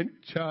refined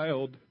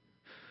child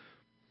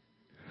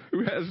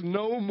who has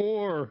no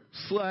more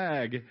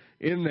slag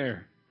in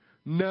there.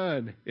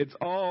 None. It's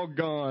all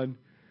gone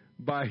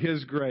by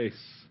His grace.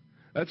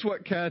 That's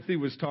what Kathy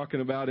was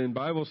talking about in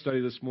Bible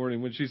study this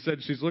morning when she said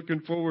she's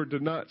looking forward to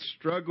not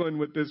struggling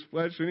with this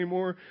flesh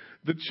anymore.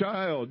 The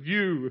child,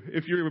 you,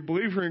 if you're a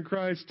believer in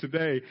Christ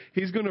today,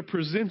 He's going to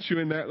present you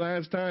in that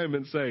last time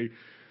and say,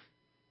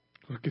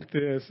 look at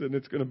this, and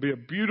it's going to be a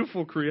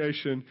beautiful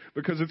creation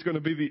because it's going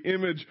to be the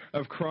image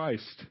of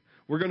Christ.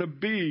 We're going to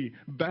be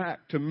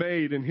back to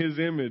made in His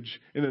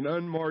image in an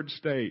unmarred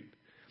state.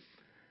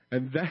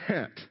 And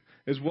that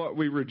is what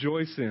we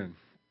rejoice in.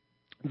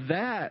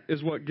 That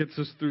is what gets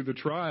us through the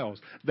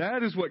trials.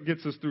 That is what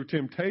gets us through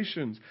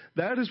temptations.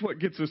 That is what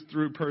gets us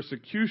through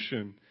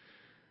persecution.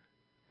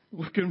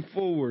 Looking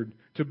forward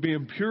to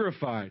being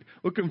purified.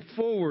 Looking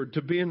forward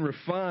to being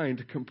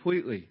refined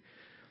completely.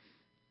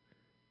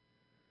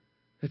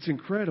 It's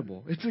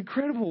incredible. It's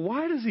incredible.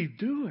 Why does He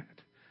do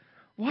it?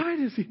 Why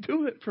does He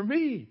do it for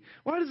me?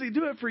 Why does He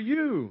do it for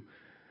you?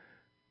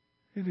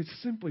 And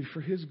it's simply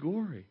for His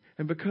glory.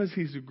 And because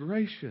He's a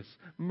gracious,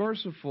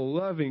 merciful,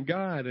 loving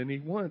God, and He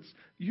wants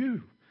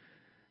you.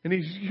 And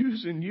He's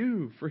using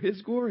you for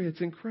His glory.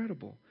 It's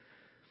incredible.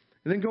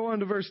 And then go on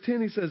to verse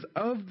 10. He says,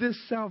 of this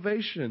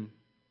salvation,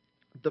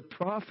 the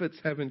prophets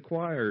have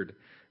inquired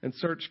and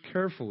searched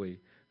carefully,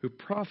 who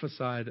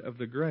prophesied of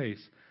the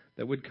grace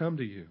that would come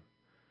to you.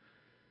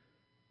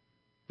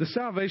 The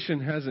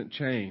salvation hasn't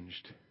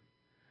changed.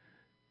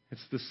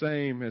 It's the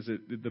same as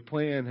the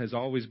plan has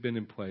always been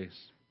in place.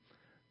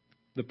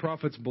 The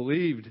prophets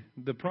believed,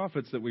 the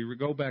prophets that we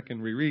go back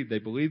and reread, they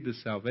believed the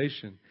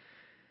salvation.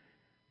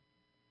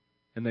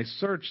 And they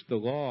searched the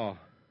law.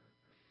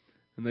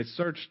 And they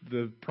searched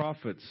the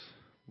prophets,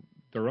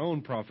 their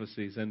own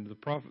prophecies, and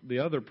the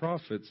other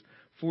prophets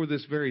for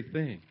this very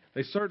thing.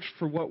 They searched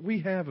for what we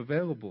have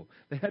available.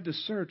 They had to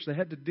search. They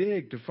had to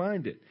dig to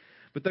find it.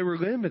 But they were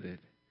limited.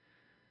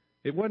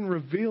 It wasn't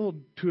revealed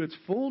to its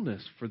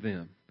fullness for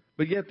them.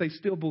 But yet they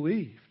still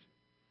believed.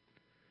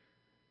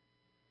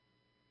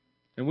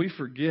 And we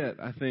forget,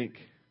 I think,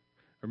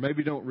 or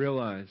maybe don't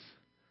realize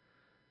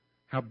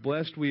how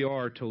blessed we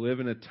are to live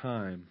in a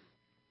time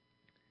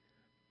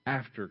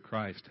after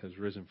Christ has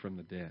risen from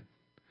the dead.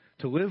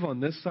 To live on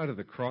this side of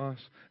the cross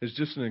is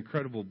just an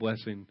incredible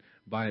blessing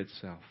by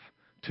itself.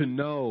 To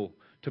know,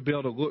 to be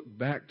able to look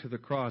back to the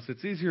cross.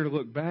 It's easier to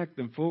look back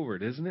than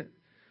forward, isn't it?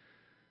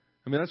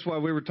 I mean, that's why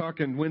we were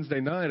talking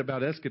Wednesday night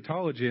about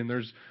eschatology, and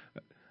there's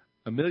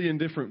a million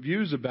different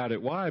views about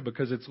it. Why?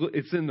 Because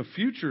it's in the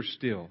future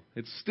still.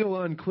 It's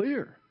still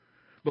unclear.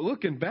 But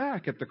looking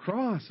back at the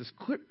cross is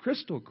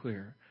crystal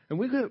clear. And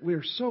we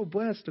are so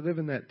blessed to live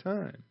in that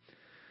time.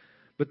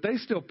 But they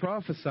still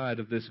prophesied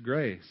of this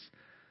grace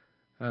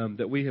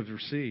that we have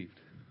received.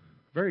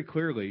 Very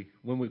clearly,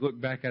 when we look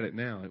back at it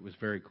now, it was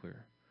very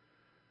clear.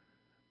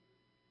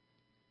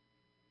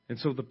 And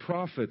so the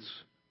prophets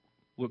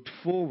looked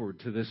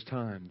forward to this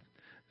time.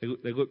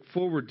 They looked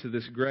forward to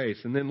this grace.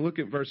 And then look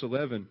at verse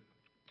 11.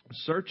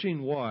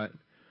 Searching what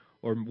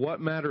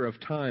matter of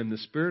time the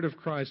Spirit of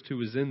Christ who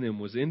was in them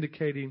was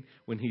indicating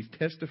when He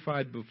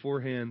testified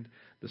beforehand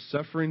the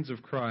sufferings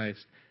of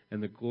Christ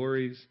and the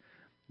glories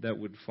that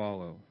would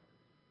follow.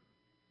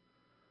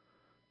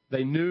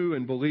 They knew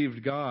and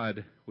believed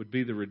God would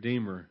be the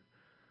Redeemer,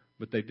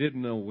 but they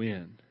didn't know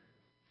when.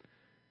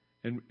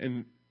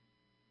 And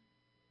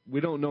we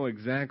don't know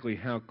exactly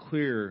how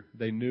clear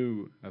they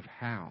knew of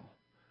how,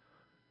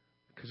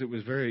 because it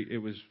was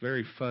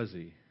very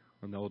fuzzy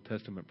on the Old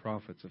Testament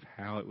prophets of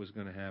how it was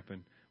going to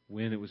happen,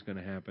 when it was going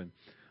to happen,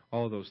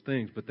 all of those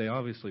things. But they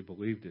obviously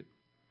believed it.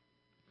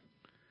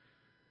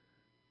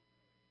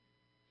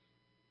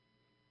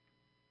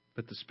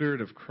 But the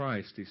Spirit of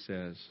Christ, he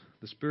says,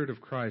 the Spirit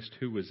of Christ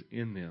who was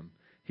in them,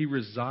 He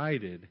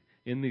resided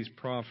in these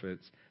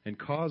prophets and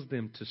caused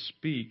them to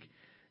speak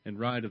and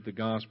write of the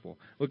gospel.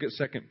 Look at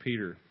 2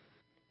 Peter,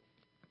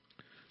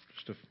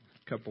 just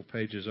a couple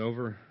pages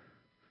over,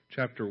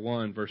 chapter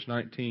 1, verse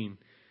 19.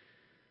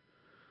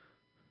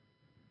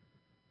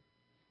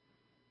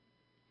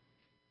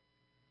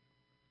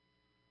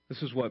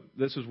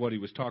 This is what he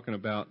was talking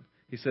about.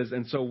 He says,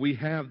 and so we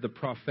have the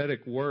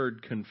prophetic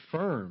word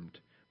confirmed,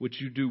 which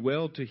you do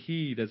well to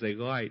heed as a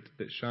light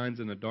that shines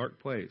in a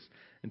dark place,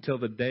 until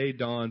the day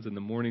dawns and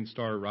the morning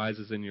star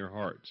rises in your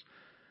hearts.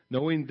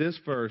 Knowing this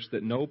verse,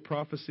 that no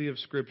prophecy of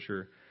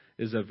Scripture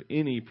is of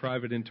any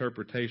private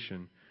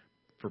interpretation,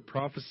 for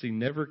prophecy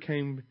never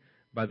came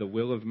by the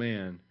will of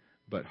man,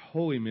 but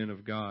holy men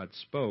of God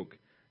spoke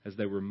as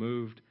they were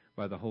moved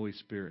by the Holy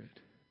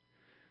Spirit.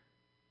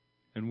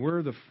 And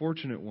we're the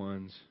fortunate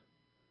ones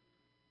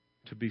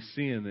to be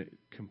seeing it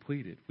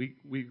completed.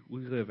 We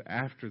live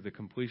after the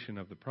completion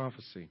of the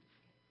prophecy.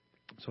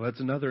 So that's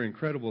another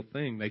incredible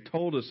thing. They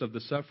told us of the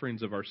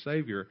sufferings of our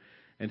Savior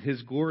and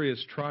His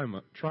glorious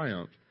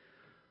triumph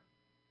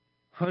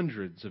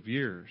hundreds of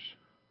years,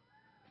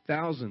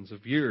 thousands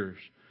of years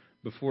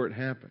before it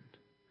happened.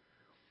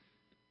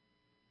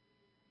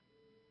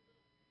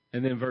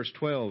 And then verse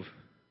 12,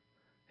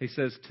 he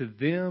says, to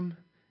them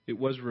it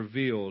was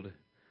revealed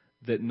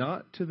that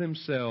not to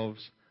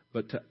themselves,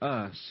 but to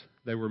us,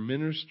 they were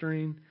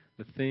ministering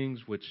the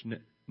things which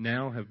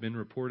now have been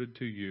reported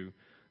to you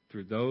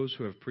through those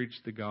who have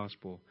preached the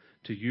gospel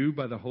to you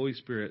by the Holy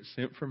Spirit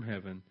sent from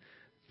heaven,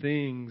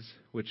 things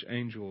which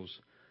angels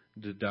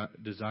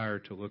desire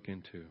to look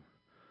into.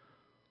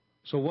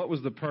 So what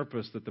was the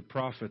purpose that the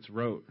prophets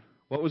wrote?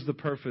 What was the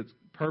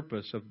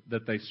purpose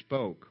that they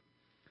spoke?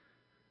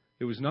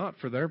 It was not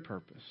for their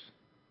purpose,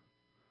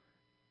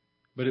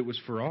 but it was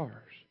for ours.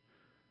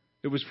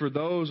 It was for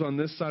those on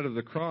this side of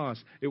the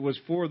cross. It was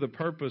for the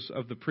purpose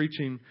of the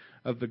preaching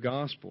of the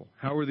gospel.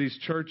 How were these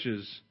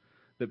churches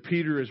that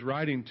Peter is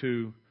writing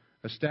to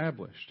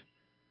established?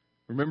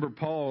 Remember,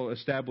 Paul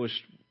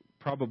established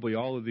probably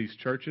all of these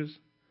churches.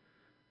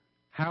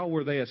 How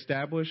were they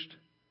established?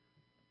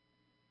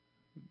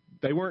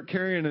 They weren't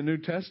carrying a New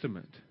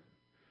Testament.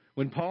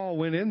 When Paul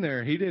went in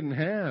there, he didn't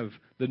have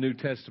the New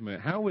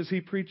Testament. How was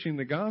he preaching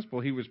the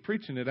gospel? He was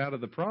preaching it out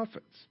of the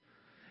prophets.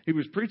 He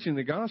was preaching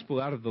the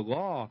gospel out of the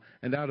law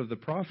and out of the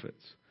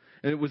prophets.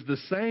 And it was the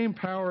same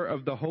power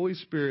of the Holy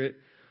Spirit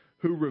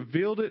who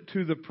revealed it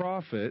to the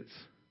prophets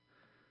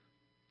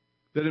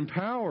that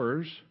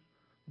empowers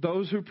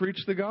those who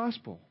preach the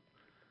gospel,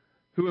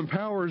 who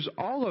empowers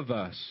all of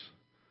us,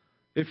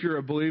 if you're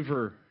a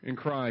believer in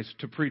Christ,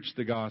 to preach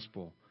the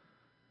gospel.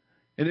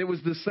 And it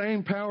was the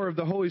same power of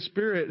the Holy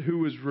Spirit who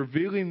was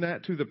revealing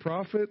that to the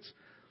prophets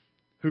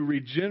who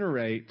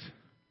regenerate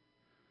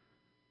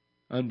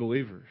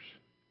unbelievers.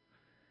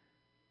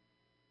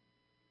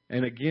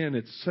 And again,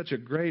 it's such a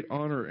great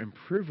honor and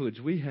privilege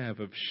we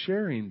have of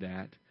sharing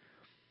that.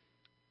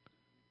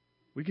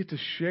 We get to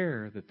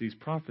share that these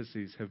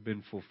prophecies have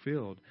been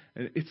fulfilled.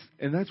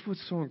 And that's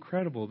what's so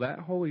incredible. That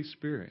Holy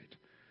Spirit,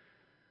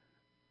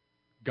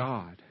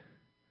 God,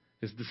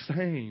 is the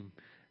same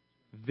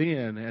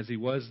then as He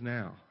was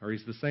now. Or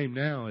He's the same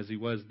now as He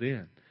was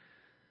then.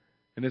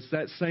 And it's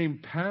that same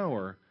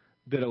power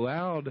that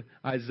allowed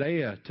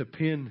Isaiah to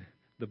pen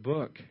the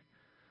book,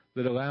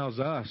 that allows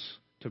us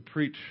to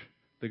preach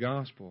the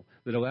gospel,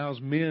 that allows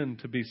men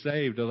to be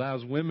saved,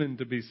 allows women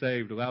to be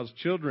saved, allows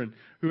children,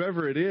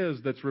 whoever it is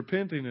that's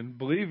repenting and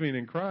believing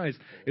in Christ.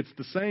 It's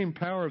the same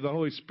power of the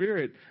Holy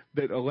Spirit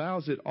that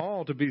allows it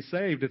all to be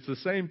saved. It's the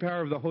same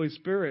power of the Holy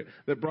Spirit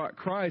that brought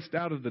Christ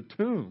out of the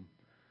tomb.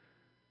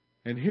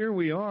 And here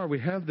we are. We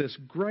have this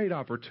great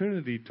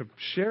opportunity to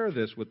share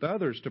this with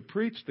others, to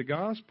preach the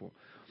gospel,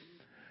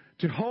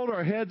 to hold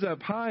our heads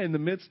up high in the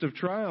midst of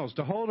trials,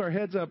 to hold our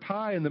heads up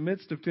high in the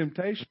midst of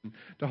temptation,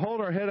 to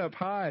hold our head up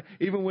high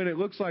even when it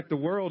looks like the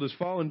world is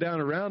falling down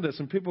around us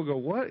and people go,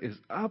 "What is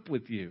up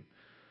with you?"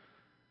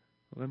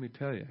 Well, let me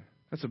tell you,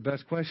 that's the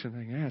best question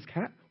they can ask.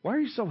 Why are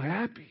you so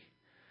happy?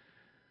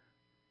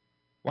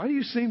 Why do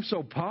you seem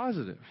so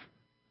positive?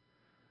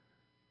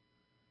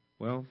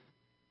 Well,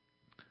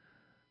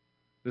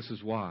 this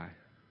is why.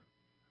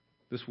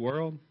 This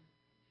world,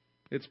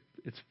 it's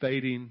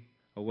fading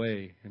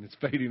away, and it's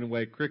fading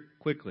away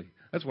quickly.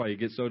 That's why you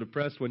get so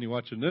depressed when you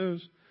watch the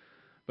news.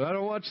 But I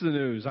don't watch the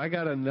news. I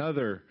got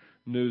another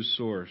news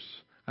source.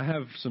 I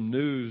have some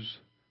news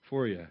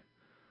for you.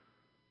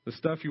 The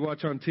stuff you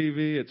watch on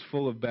TV, it's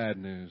full of bad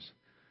news.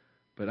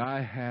 But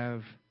I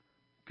have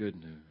good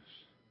news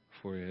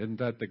for you. Isn't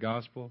that the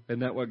gospel?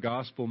 Isn't that what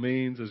gospel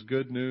means, is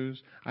good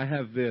news? I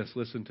have this.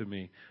 Listen to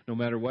me. No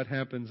matter what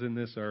happens in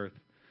this earth,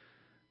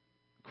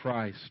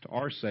 Christ,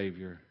 our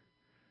Savior,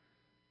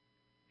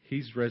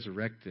 He's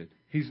resurrected.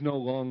 He's no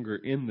longer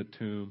in the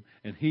tomb,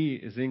 and He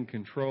is in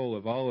control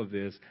of all of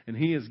this. And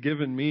He has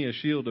given me a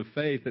shield of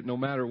faith that no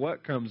matter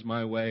what comes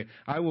my way,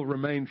 I will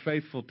remain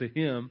faithful to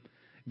Him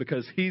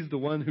because He's the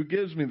one who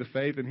gives me the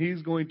faith, and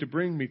He's going to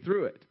bring me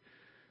through it.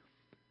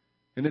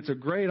 And it's a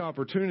great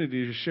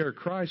opportunity to share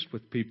Christ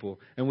with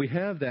people. And we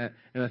have that,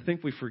 and I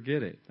think we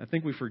forget it. I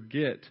think we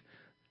forget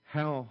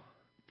how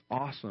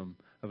awesome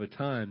of a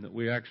time that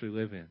we actually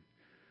live in.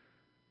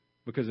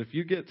 Because if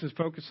you get to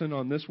focusing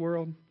on this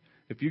world,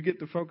 if you get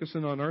to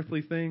focusing on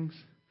earthly things,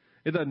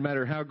 it doesn't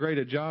matter how great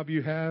a job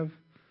you have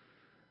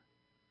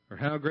or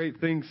how great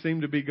things seem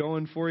to be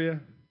going for you.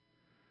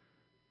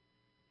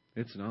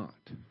 It's not.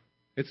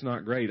 It's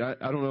not great. I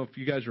don't know if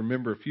you guys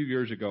remember a few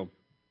years ago.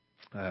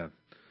 I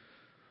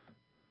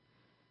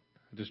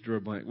just drew a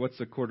blank. What's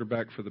the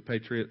quarterback for the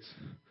Patriots?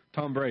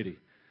 Tom Brady.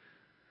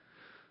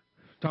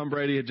 Tom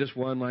Brady had just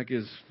won like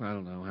his, I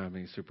don't know how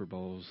many Super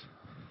Bowls,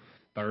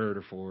 third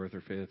or fourth or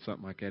fifth,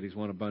 something like that. He's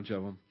won a bunch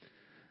of them.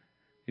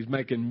 He's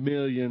making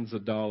millions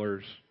of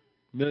dollars,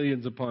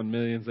 millions upon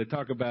millions. They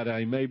talk about how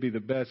he may be the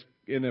best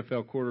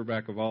NFL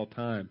quarterback of all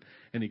time.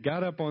 And he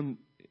got up in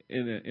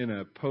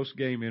a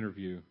post-game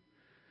interview,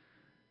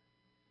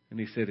 and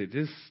he said, "It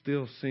just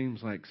still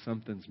seems like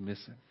something's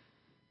missing."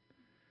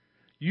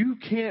 You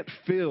can't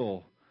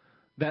fill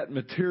that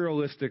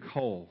materialistic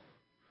hole.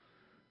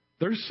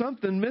 There's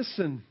something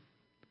missing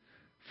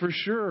for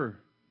sure.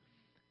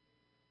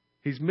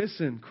 He's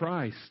missing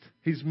Christ.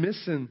 He's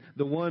missing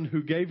the one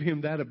who gave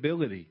him that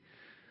ability.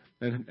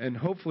 And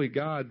hopefully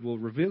God will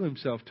reveal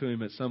Himself to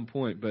him at some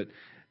point. But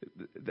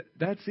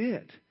that's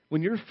it.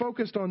 When you're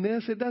focused on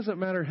this, it doesn't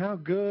matter how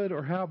good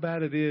or how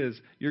bad it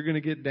is, you're going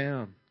to get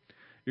down.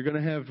 You're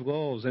going to have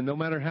lulls. And no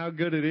matter how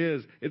good it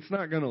is, it's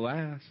not going to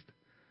last.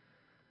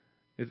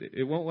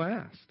 It won't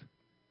last.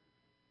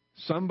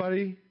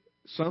 Something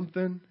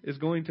is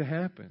going to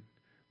happen.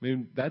 I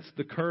mean, that's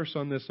the curse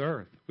on this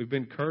earth. We've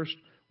been cursed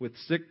with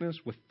sickness,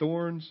 with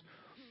thorns,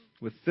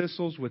 with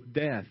thistles, with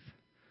death.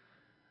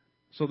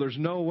 So there's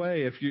no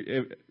way if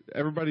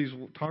everybody's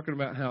talking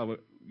about how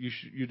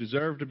you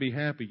deserve to be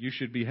happy, you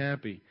should be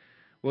happy.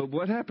 Well,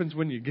 what happens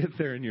when you get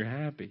there and you're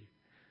happy?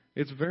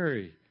 It's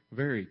very,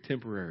 very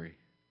temporary.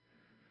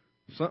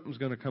 Something's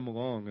going to come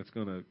along that's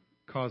going to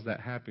cause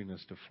that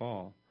happiness to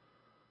fall.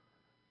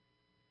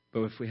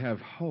 But if we have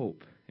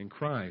hope in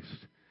Christ,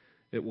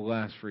 it will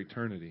last for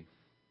eternity.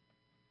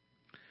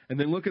 And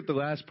then look at the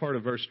last part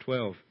of verse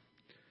 12.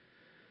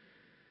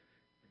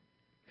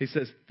 He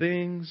says,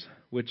 things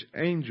which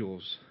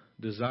angels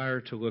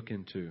desire to look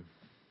into.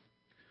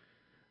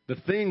 The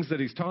things that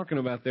he's talking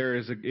about there,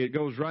 it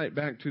goes right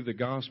back to the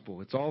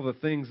gospel. It's all the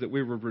things that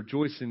we were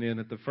rejoicing in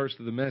at the first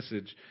of the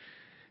message.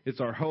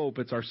 It's our hope.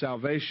 It's our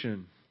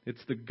salvation.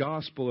 It's the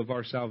gospel of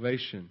our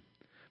salvation.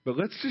 But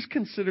let's just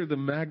consider the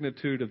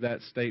magnitude of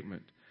that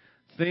statement.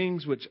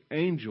 Things which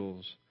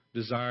angels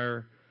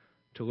desire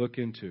to look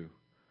into.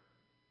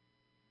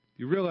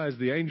 You realize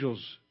the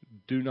angels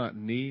do not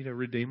need a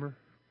redeemer?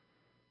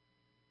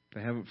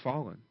 They haven't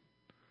fallen.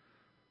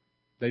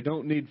 They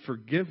don't need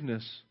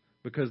forgiveness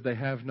because they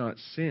have not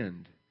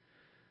sinned.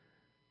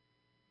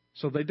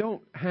 So they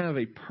don't have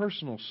a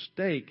personal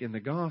stake in the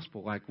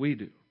gospel like we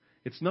do.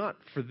 It's not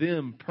for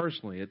them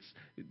personally.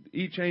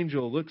 Each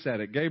angel looks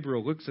at it.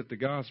 Gabriel looks at the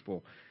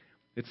gospel.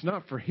 It's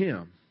not for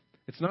him.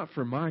 It's not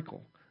for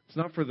Michael. It's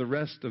not for the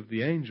rest of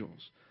the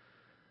angels.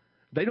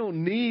 They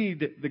don't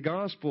need the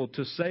gospel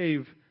to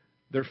save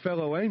their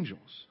fellow angels.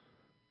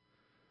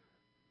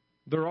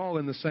 They're all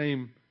in the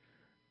same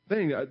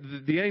thing.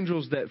 The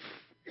angels that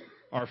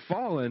are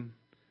fallen,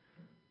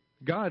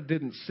 God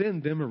didn't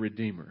send them a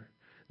redeemer.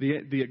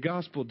 The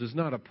gospel does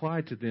not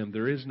apply to them.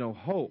 There is no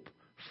hope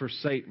for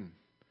Satan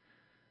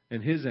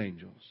and his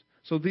angels.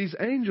 So these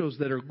angels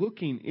that are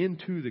looking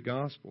into the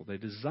gospel, they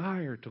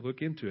desire to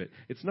look into it.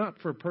 It's not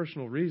for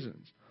personal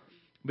reasons,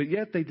 but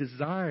yet they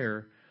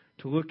desire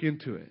to look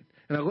into it.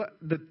 And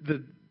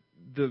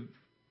the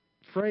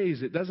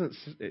phrase,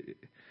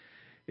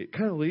 it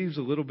kind of leaves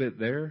a little bit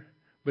there,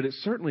 but it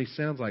certainly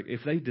sounds like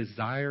if they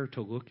desire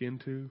to look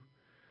into,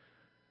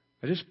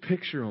 I just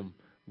picture them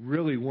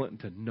really wanting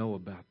to know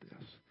about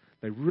this.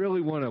 They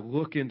really want to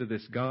look into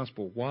this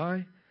gospel.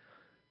 Why?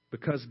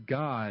 Because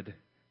God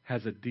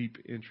has a deep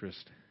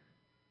interest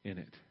in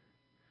it.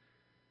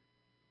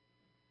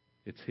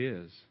 It's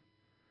His.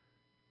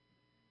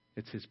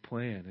 It's His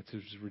plan. It's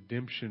His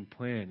redemption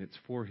plan. It's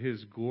for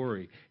His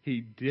glory.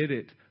 He did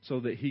it so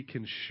that He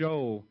can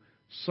show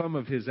some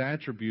of His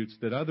attributes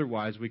that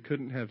otherwise we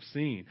couldn't have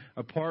seen.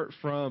 Apart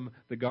from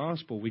the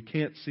gospel, we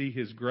can't see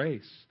His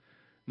grace.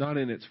 Not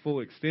in its full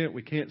extent.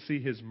 We can't see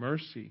His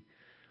mercy.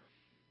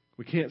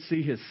 We can't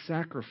see His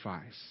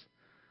sacrifice.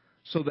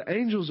 So the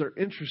angels are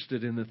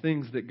interested in the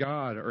things that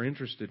God are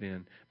interested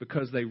in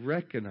because they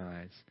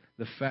recognize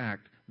the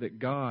fact that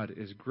God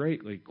is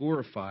greatly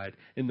glorified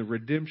in the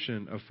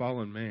redemption of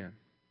fallen man.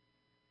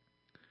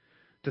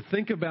 To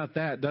think about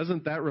that,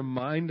 doesn't that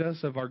remind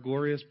us of our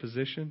glorious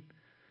position?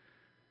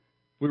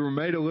 We were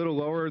made a little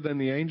lower than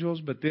the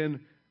angels, but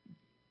then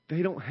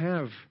they don't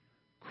have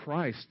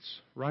Christ's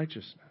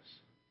righteousness.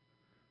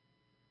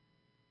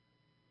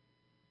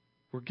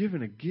 We're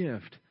given a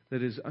gift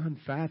that is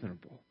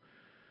unfathomable.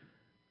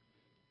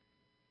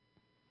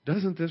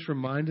 Doesn't this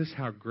remind us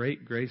how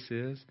great grace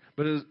is?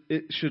 But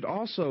it should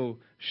also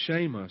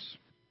shame us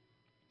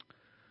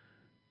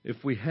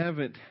if we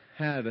haven't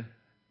had,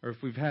 or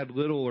if we've had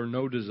little or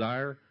no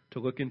desire to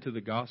look into the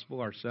gospel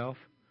ourselves.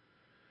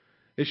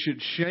 It should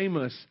shame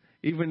us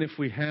even if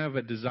we have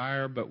a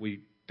desire, but we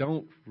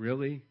don't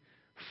really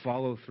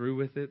follow through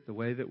with it the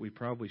way that we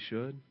probably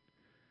should.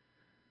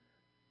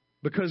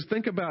 Because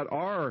think about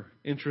our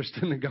interest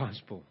in the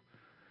gospel.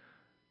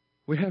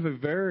 We have a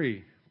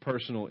very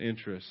personal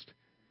interest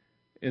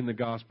in the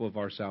gospel of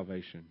our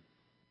salvation.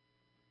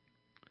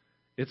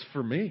 It's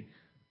for me.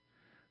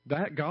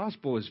 That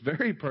gospel is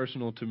very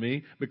personal to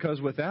me because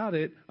without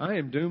it, I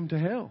am doomed to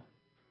hell.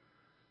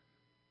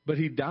 But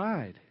He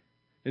died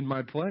in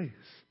my place.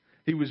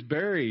 He was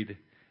buried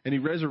and He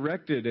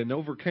resurrected and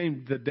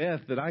overcame the death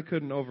that I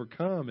couldn't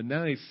overcome. And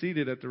now He's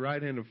seated at the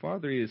right hand of the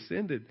Father. He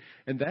ascended.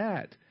 And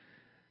that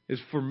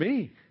is for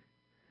me.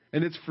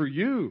 And it's for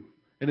you.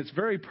 And it's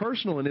very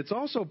personal. And it's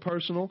also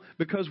personal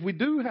because we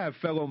do have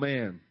fellow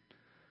man.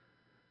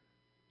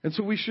 And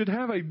so we should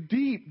have a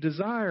deep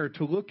desire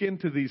to look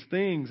into these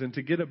things and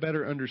to get a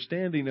better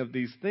understanding of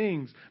these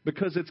things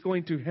because it's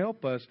going to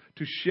help us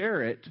to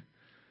share it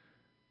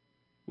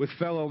with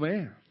fellow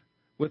man,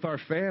 with our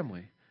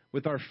family,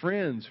 with our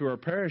friends who are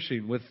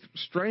perishing, with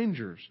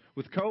strangers,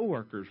 with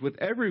coworkers, with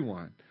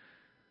everyone.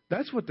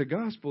 That's what the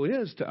gospel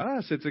is to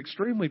us. It's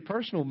extremely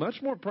personal,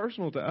 much more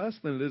personal to us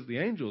than it is the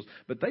angels.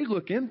 But they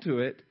look into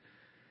it,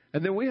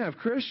 and then we have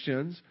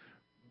Christians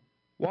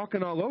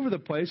walking all over the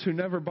place who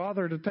never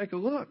bother to take a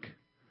look.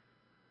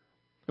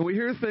 And we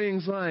hear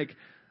things like,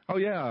 oh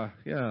yeah,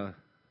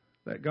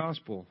 that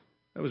gospel,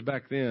 That was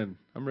back then.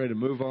 I'm ready to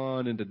move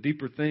on into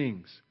deeper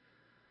things.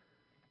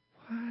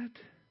 What?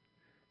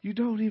 You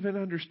don't even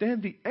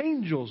understand. The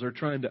angels are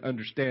trying to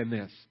understand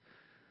this.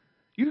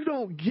 You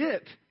don't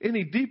get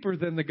any deeper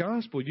than the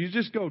gospel. You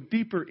just go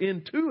deeper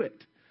into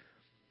it.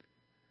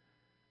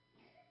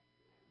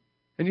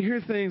 And you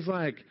hear things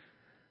like,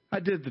 I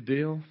did the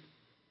deal.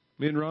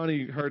 Me and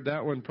Ronnie heard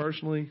that one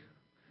personally.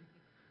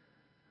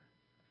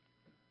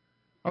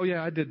 Oh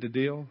yeah, I did the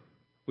deal.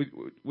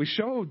 We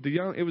showed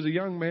it was a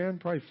young man,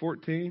 probably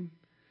 14.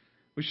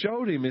 We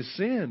showed him his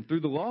sin through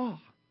the law.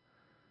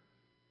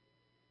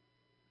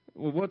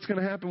 Well, what's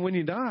going to happen when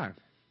you die?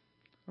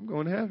 I'm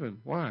going to heaven.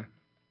 Why?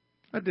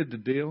 I did the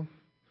deal.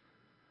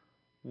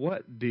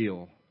 What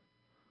deal?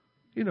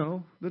 You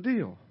know, the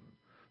deal.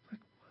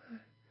 Like, what?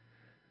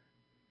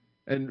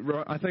 And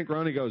I think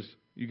Ronnie goes,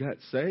 you got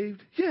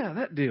saved? Yeah,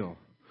 that deal.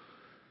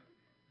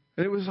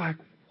 And it was like,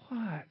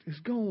 what is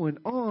going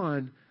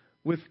on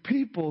with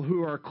people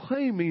who are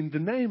claiming the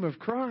name of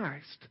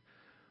Christ?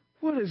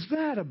 What is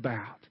that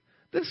about?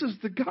 This is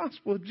the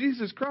gospel of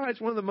Jesus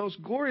Christ, one of the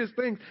most glorious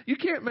things. You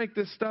can't make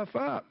this stuff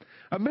up.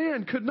 A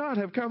man could not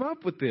have come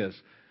up with this.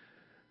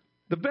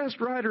 The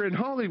best writer in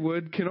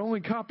Hollywood can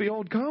only copy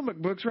old comic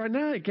books right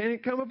now. He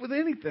can't come up with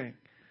anything.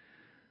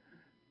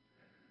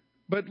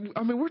 But,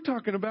 we're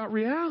talking about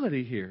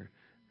reality here.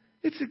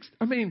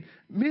 Men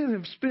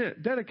have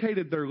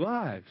dedicated their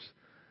lives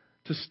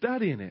to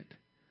studying it.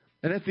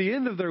 And at the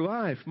end of their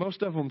life,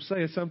 most of them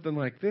say something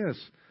like this: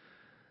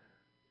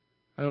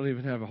 I don't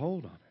even have a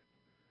hold on it.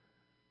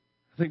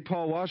 I think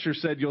Paul Washer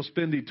said you'll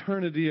spend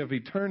eternity of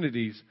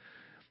eternities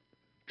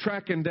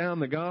tracking down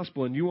the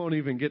gospel and you won't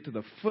even get to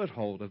the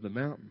foothold of the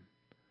mountain.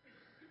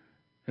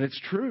 And it's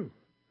true.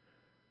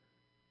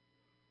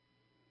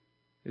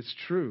 It's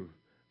true.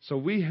 So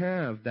we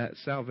have that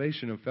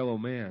salvation of fellow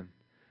man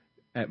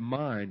at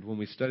mind when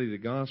we study the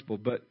gospel.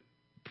 But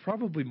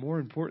probably more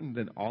important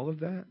than all of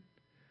that,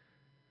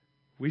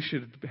 we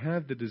should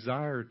have the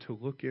desire to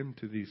look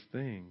into these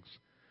things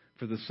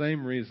for the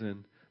same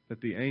reason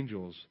that the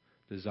angels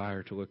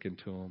desire to look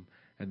into them.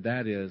 And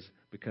that is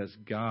because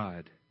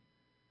God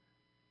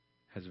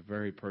has a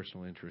very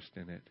personal interest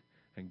in it.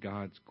 And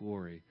God's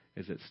glory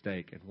is at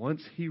stake. And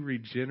once He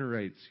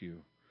regenerates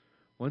you,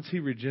 once He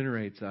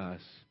regenerates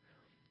us,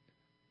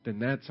 then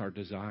that's our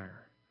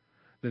desire.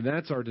 Then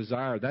that's our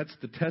desire. That's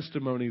the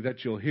testimony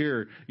that you'll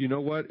hear. You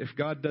know what? If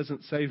God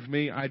doesn't save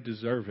me, I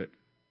deserve it.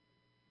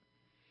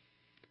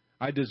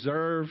 I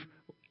deserve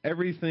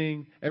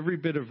everything, every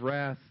bit of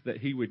wrath that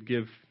He would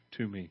give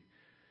to me.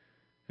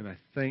 And I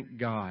thank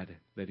God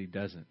that He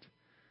doesn't,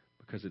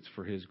 because it's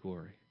for His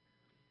glory.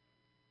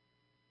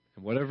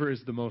 And whatever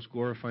is the most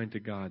glorifying to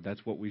God,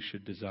 that's what we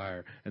should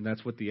desire. And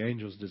that's what the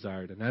angels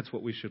desired. And that's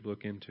what we should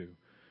look into.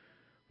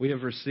 We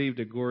have received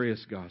a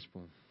glorious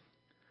gospel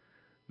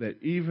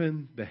that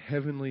even the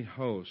heavenly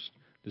host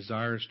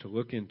desires to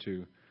look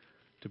into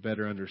to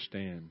better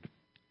understand.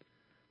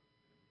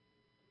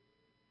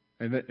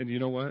 And you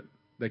know what?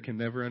 They can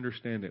never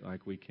understand it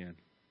like we can.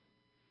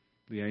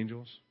 The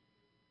angels,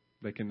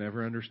 they can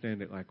never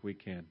understand it like we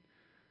can.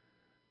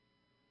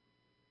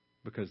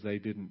 Because they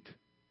didn't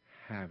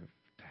have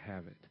to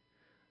have it.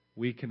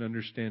 We can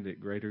understand it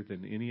greater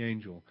than any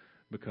angel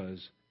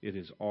because it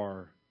is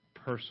our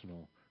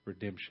personal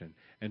redemption.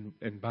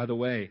 And by the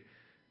way,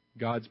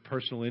 God's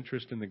personal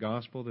interest in the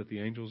gospel that the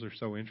angels are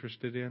so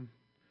interested in,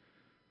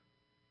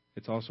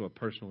 it's also a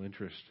personal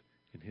interest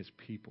in His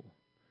people.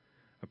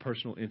 A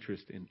personal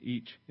interest in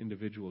each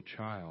individual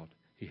child.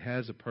 He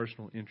has a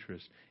personal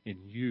interest in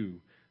you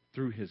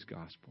through His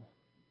gospel.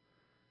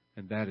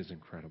 And that is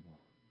incredible.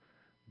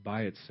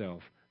 By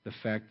itself, the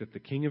fact that the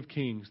King of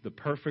Kings, the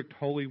perfect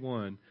Holy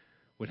One,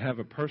 would have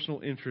a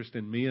personal interest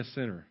in me, a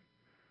sinner,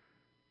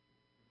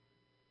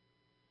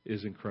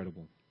 is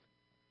incredible.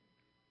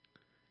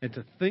 And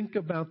to think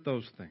about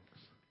those things,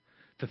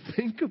 to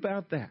think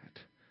about that,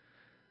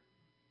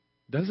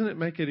 doesn't it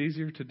make it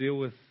easier to deal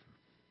with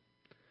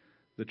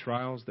the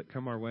trials that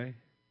come our way?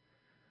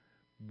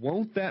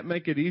 Won't that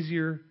make it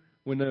easier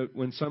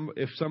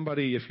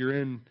if you're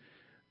in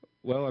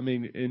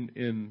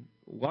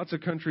lots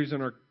of countries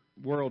in our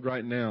world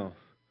right now,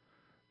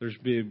 there's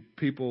been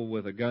people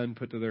with a gun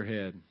put to their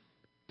head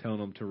telling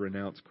them to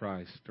renounce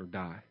Christ or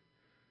die.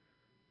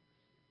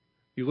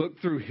 You look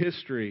through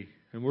history,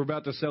 and we're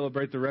about to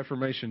celebrate the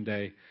Reformation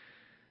Day,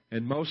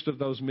 and most of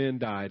those men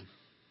died.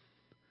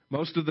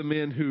 Most of the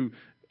men who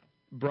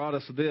brought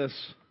us this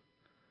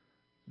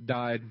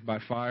died by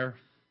fire,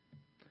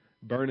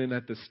 burning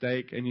at the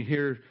stake. And you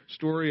hear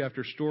story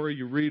after story.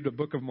 You read the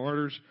Book of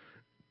Martyrs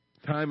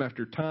time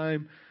after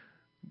time.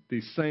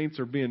 These saints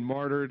are being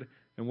martyred.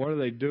 And what are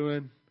they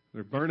doing?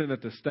 They're burning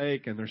at the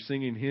stake and they're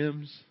singing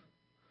hymns.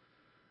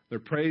 They're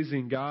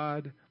praising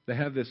God. They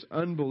have this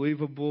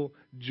unbelievable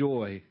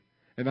joy.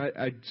 And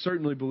I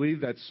certainly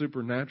believe that's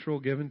supernatural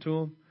given to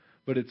them.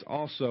 But it's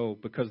also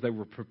because they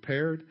were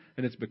prepared,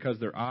 and it's because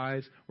their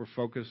eyes were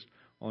focused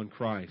on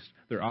Christ.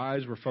 Their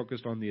eyes were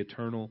focused on the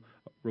eternal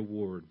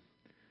reward.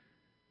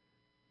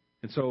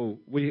 And so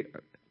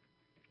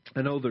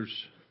I know there's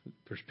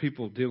there's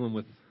people dealing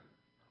with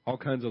all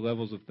kinds of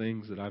levels of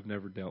things that I've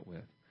never dealt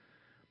with.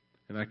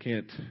 And I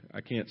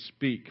can't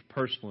speak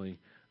personally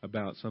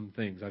about some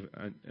things.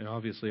 And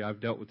obviously I've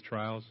dealt with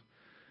trials,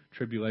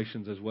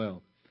 tribulations as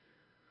well.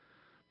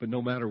 But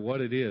no matter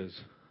what it is,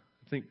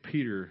 I think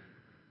Peter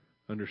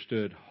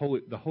understood.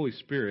 The Holy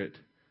Spirit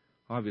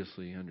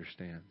obviously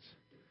understands.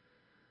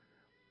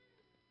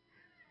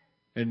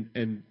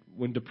 And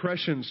when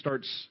depression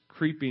starts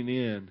creeping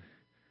in,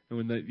 and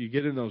when you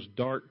get in those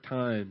dark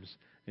times,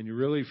 and you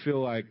really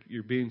feel like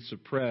you're being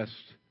suppressed,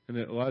 and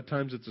a lot of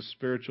times it's a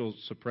spiritual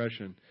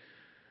suppression.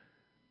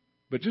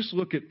 But just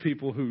look at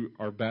people who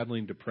are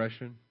battling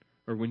depression,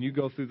 or when you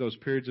go through those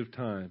periods of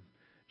time,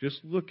 just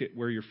look at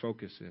where your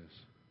focus is.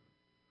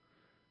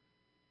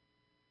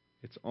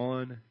 It's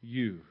on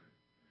you.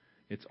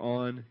 It's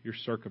on your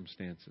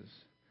circumstances.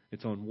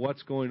 It's on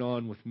what's going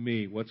on with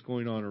me, what's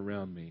going on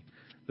around me.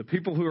 The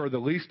people who are the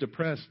least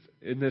depressed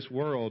in this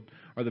world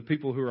are the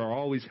people who are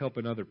always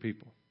helping other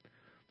people.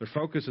 Their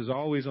focus is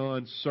always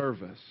on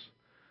service.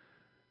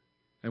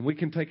 And we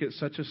can take it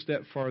such a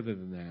step farther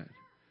than that.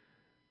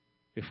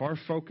 If our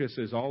focus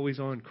is always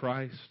on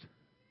Christ,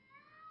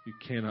 you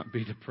cannot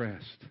be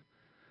depressed.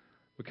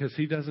 Because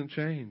He doesn't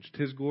change.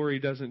 His glory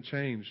doesn't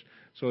change.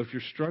 So if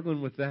you're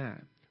struggling with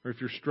that, or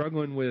if you're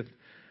struggling with,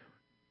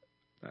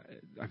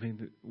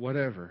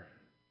 whatever,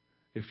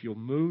 if you'll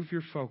move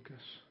your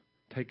focus,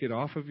 take it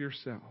off of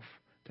yourself,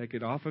 take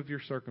it off of your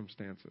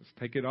circumstances,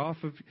 take it off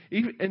of,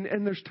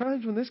 and there's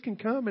times when this can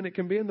come, and it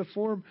can be in the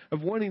form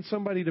of wanting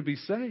somebody to be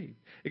saved.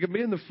 It can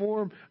be in the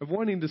form of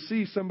wanting to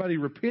see somebody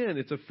repent.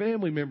 It's a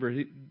family member.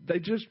 They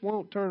just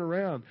won't turn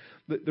around.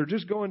 They're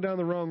just going down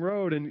the wrong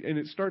road, and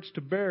it starts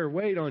to bear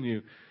weight on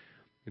you.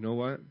 You know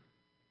what?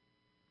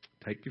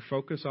 Take your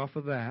focus off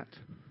of that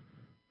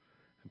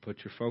and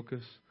put your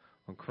focus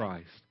on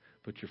Christ.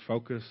 Put your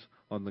focus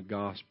on the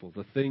gospel,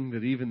 the thing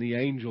that even the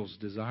angels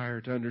desire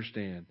to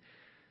understand.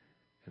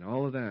 And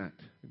all of that,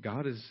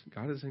 God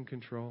is in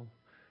control.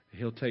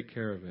 He'll take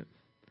care of it.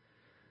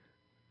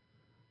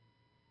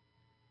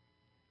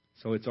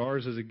 So it's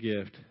ours as a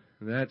gift,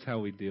 and that's how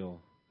we deal.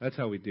 That's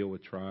how we deal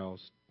with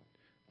trials,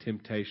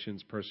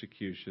 temptations,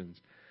 persecutions.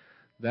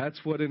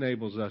 That's what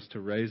enables us to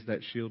raise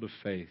that shield of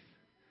faith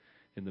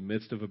in the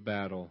midst of a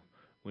battle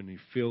when you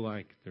feel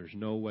like there's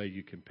no way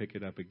you can pick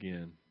it up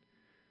again.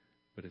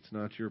 But it's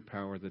not your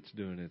power that's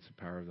doing it. It's the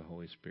power of the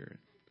Holy Spirit.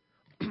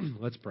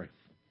 Let's pray.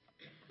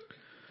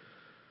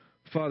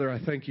 Father, I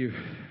thank you,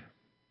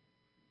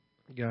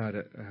 God,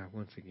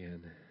 once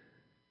again,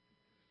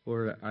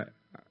 Lord,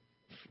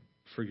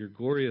 for your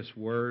glorious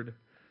word,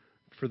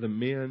 for the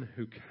men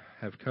who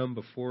have come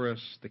before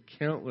us, the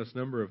countless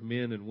number of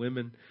men and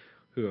women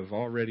who have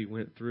already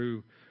went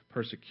through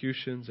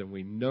persecutions, and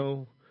we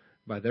know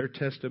by their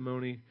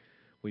testimony,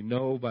 we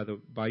know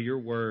by your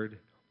word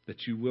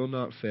that you will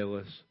not fail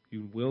us.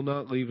 You will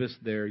not leave us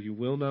there. You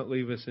will not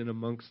leave us in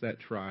amongst that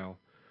trial.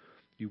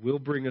 You will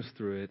bring us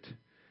through it,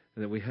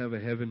 and that we have a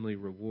heavenly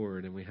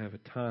reward, and we have a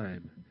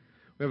time.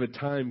 We have a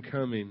time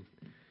coming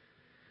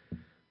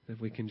that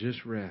we can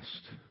just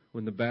rest.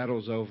 When the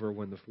battle's over,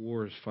 when the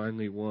war is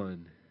finally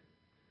won,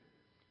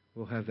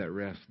 we'll have that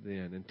rest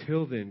then.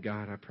 Until then,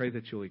 God, I pray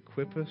that you'll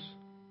equip us,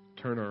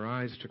 turn our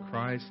eyes to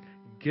Christ,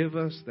 give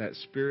us that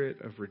spirit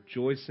of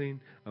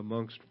rejoicing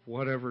amongst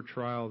whatever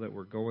trial that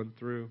we're going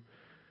through.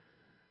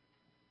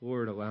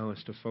 Lord, allow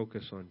us to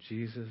focus on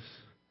Jesus.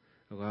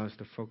 Allow us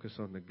to focus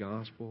on the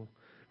gospel.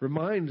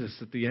 Remind us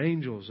that the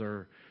angels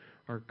are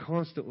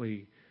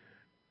constantly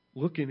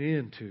looking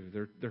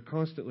into. They're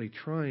constantly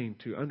trying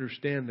to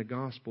understand the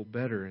gospel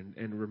better,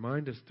 and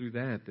remind us through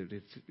that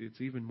it's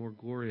even more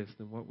glorious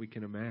than what we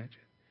can imagine.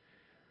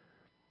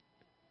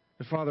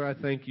 And Father, I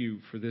thank you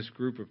for this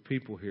group of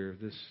people here,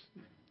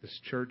 this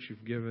church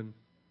you've given,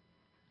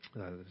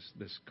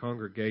 this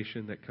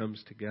congregation that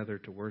comes together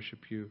to worship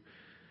you.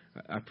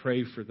 I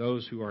pray for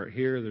those who aren't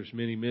here. There's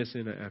many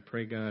missing. I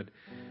pray, God,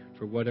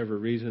 for whatever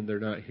reason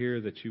they're not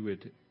here, that you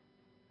would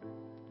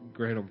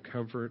grant them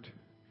comfort.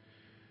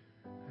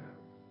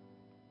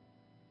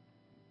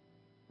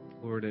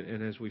 Lord,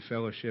 and as we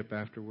fellowship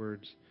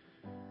afterwards,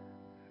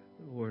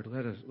 Lord,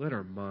 let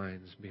our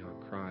minds be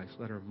on Christ.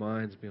 Let our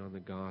minds be on the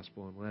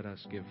gospel, and let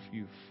us give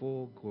you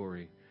full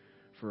glory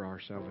for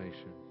our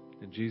salvation.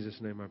 In Jesus'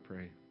 name I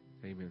pray.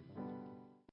 Amen.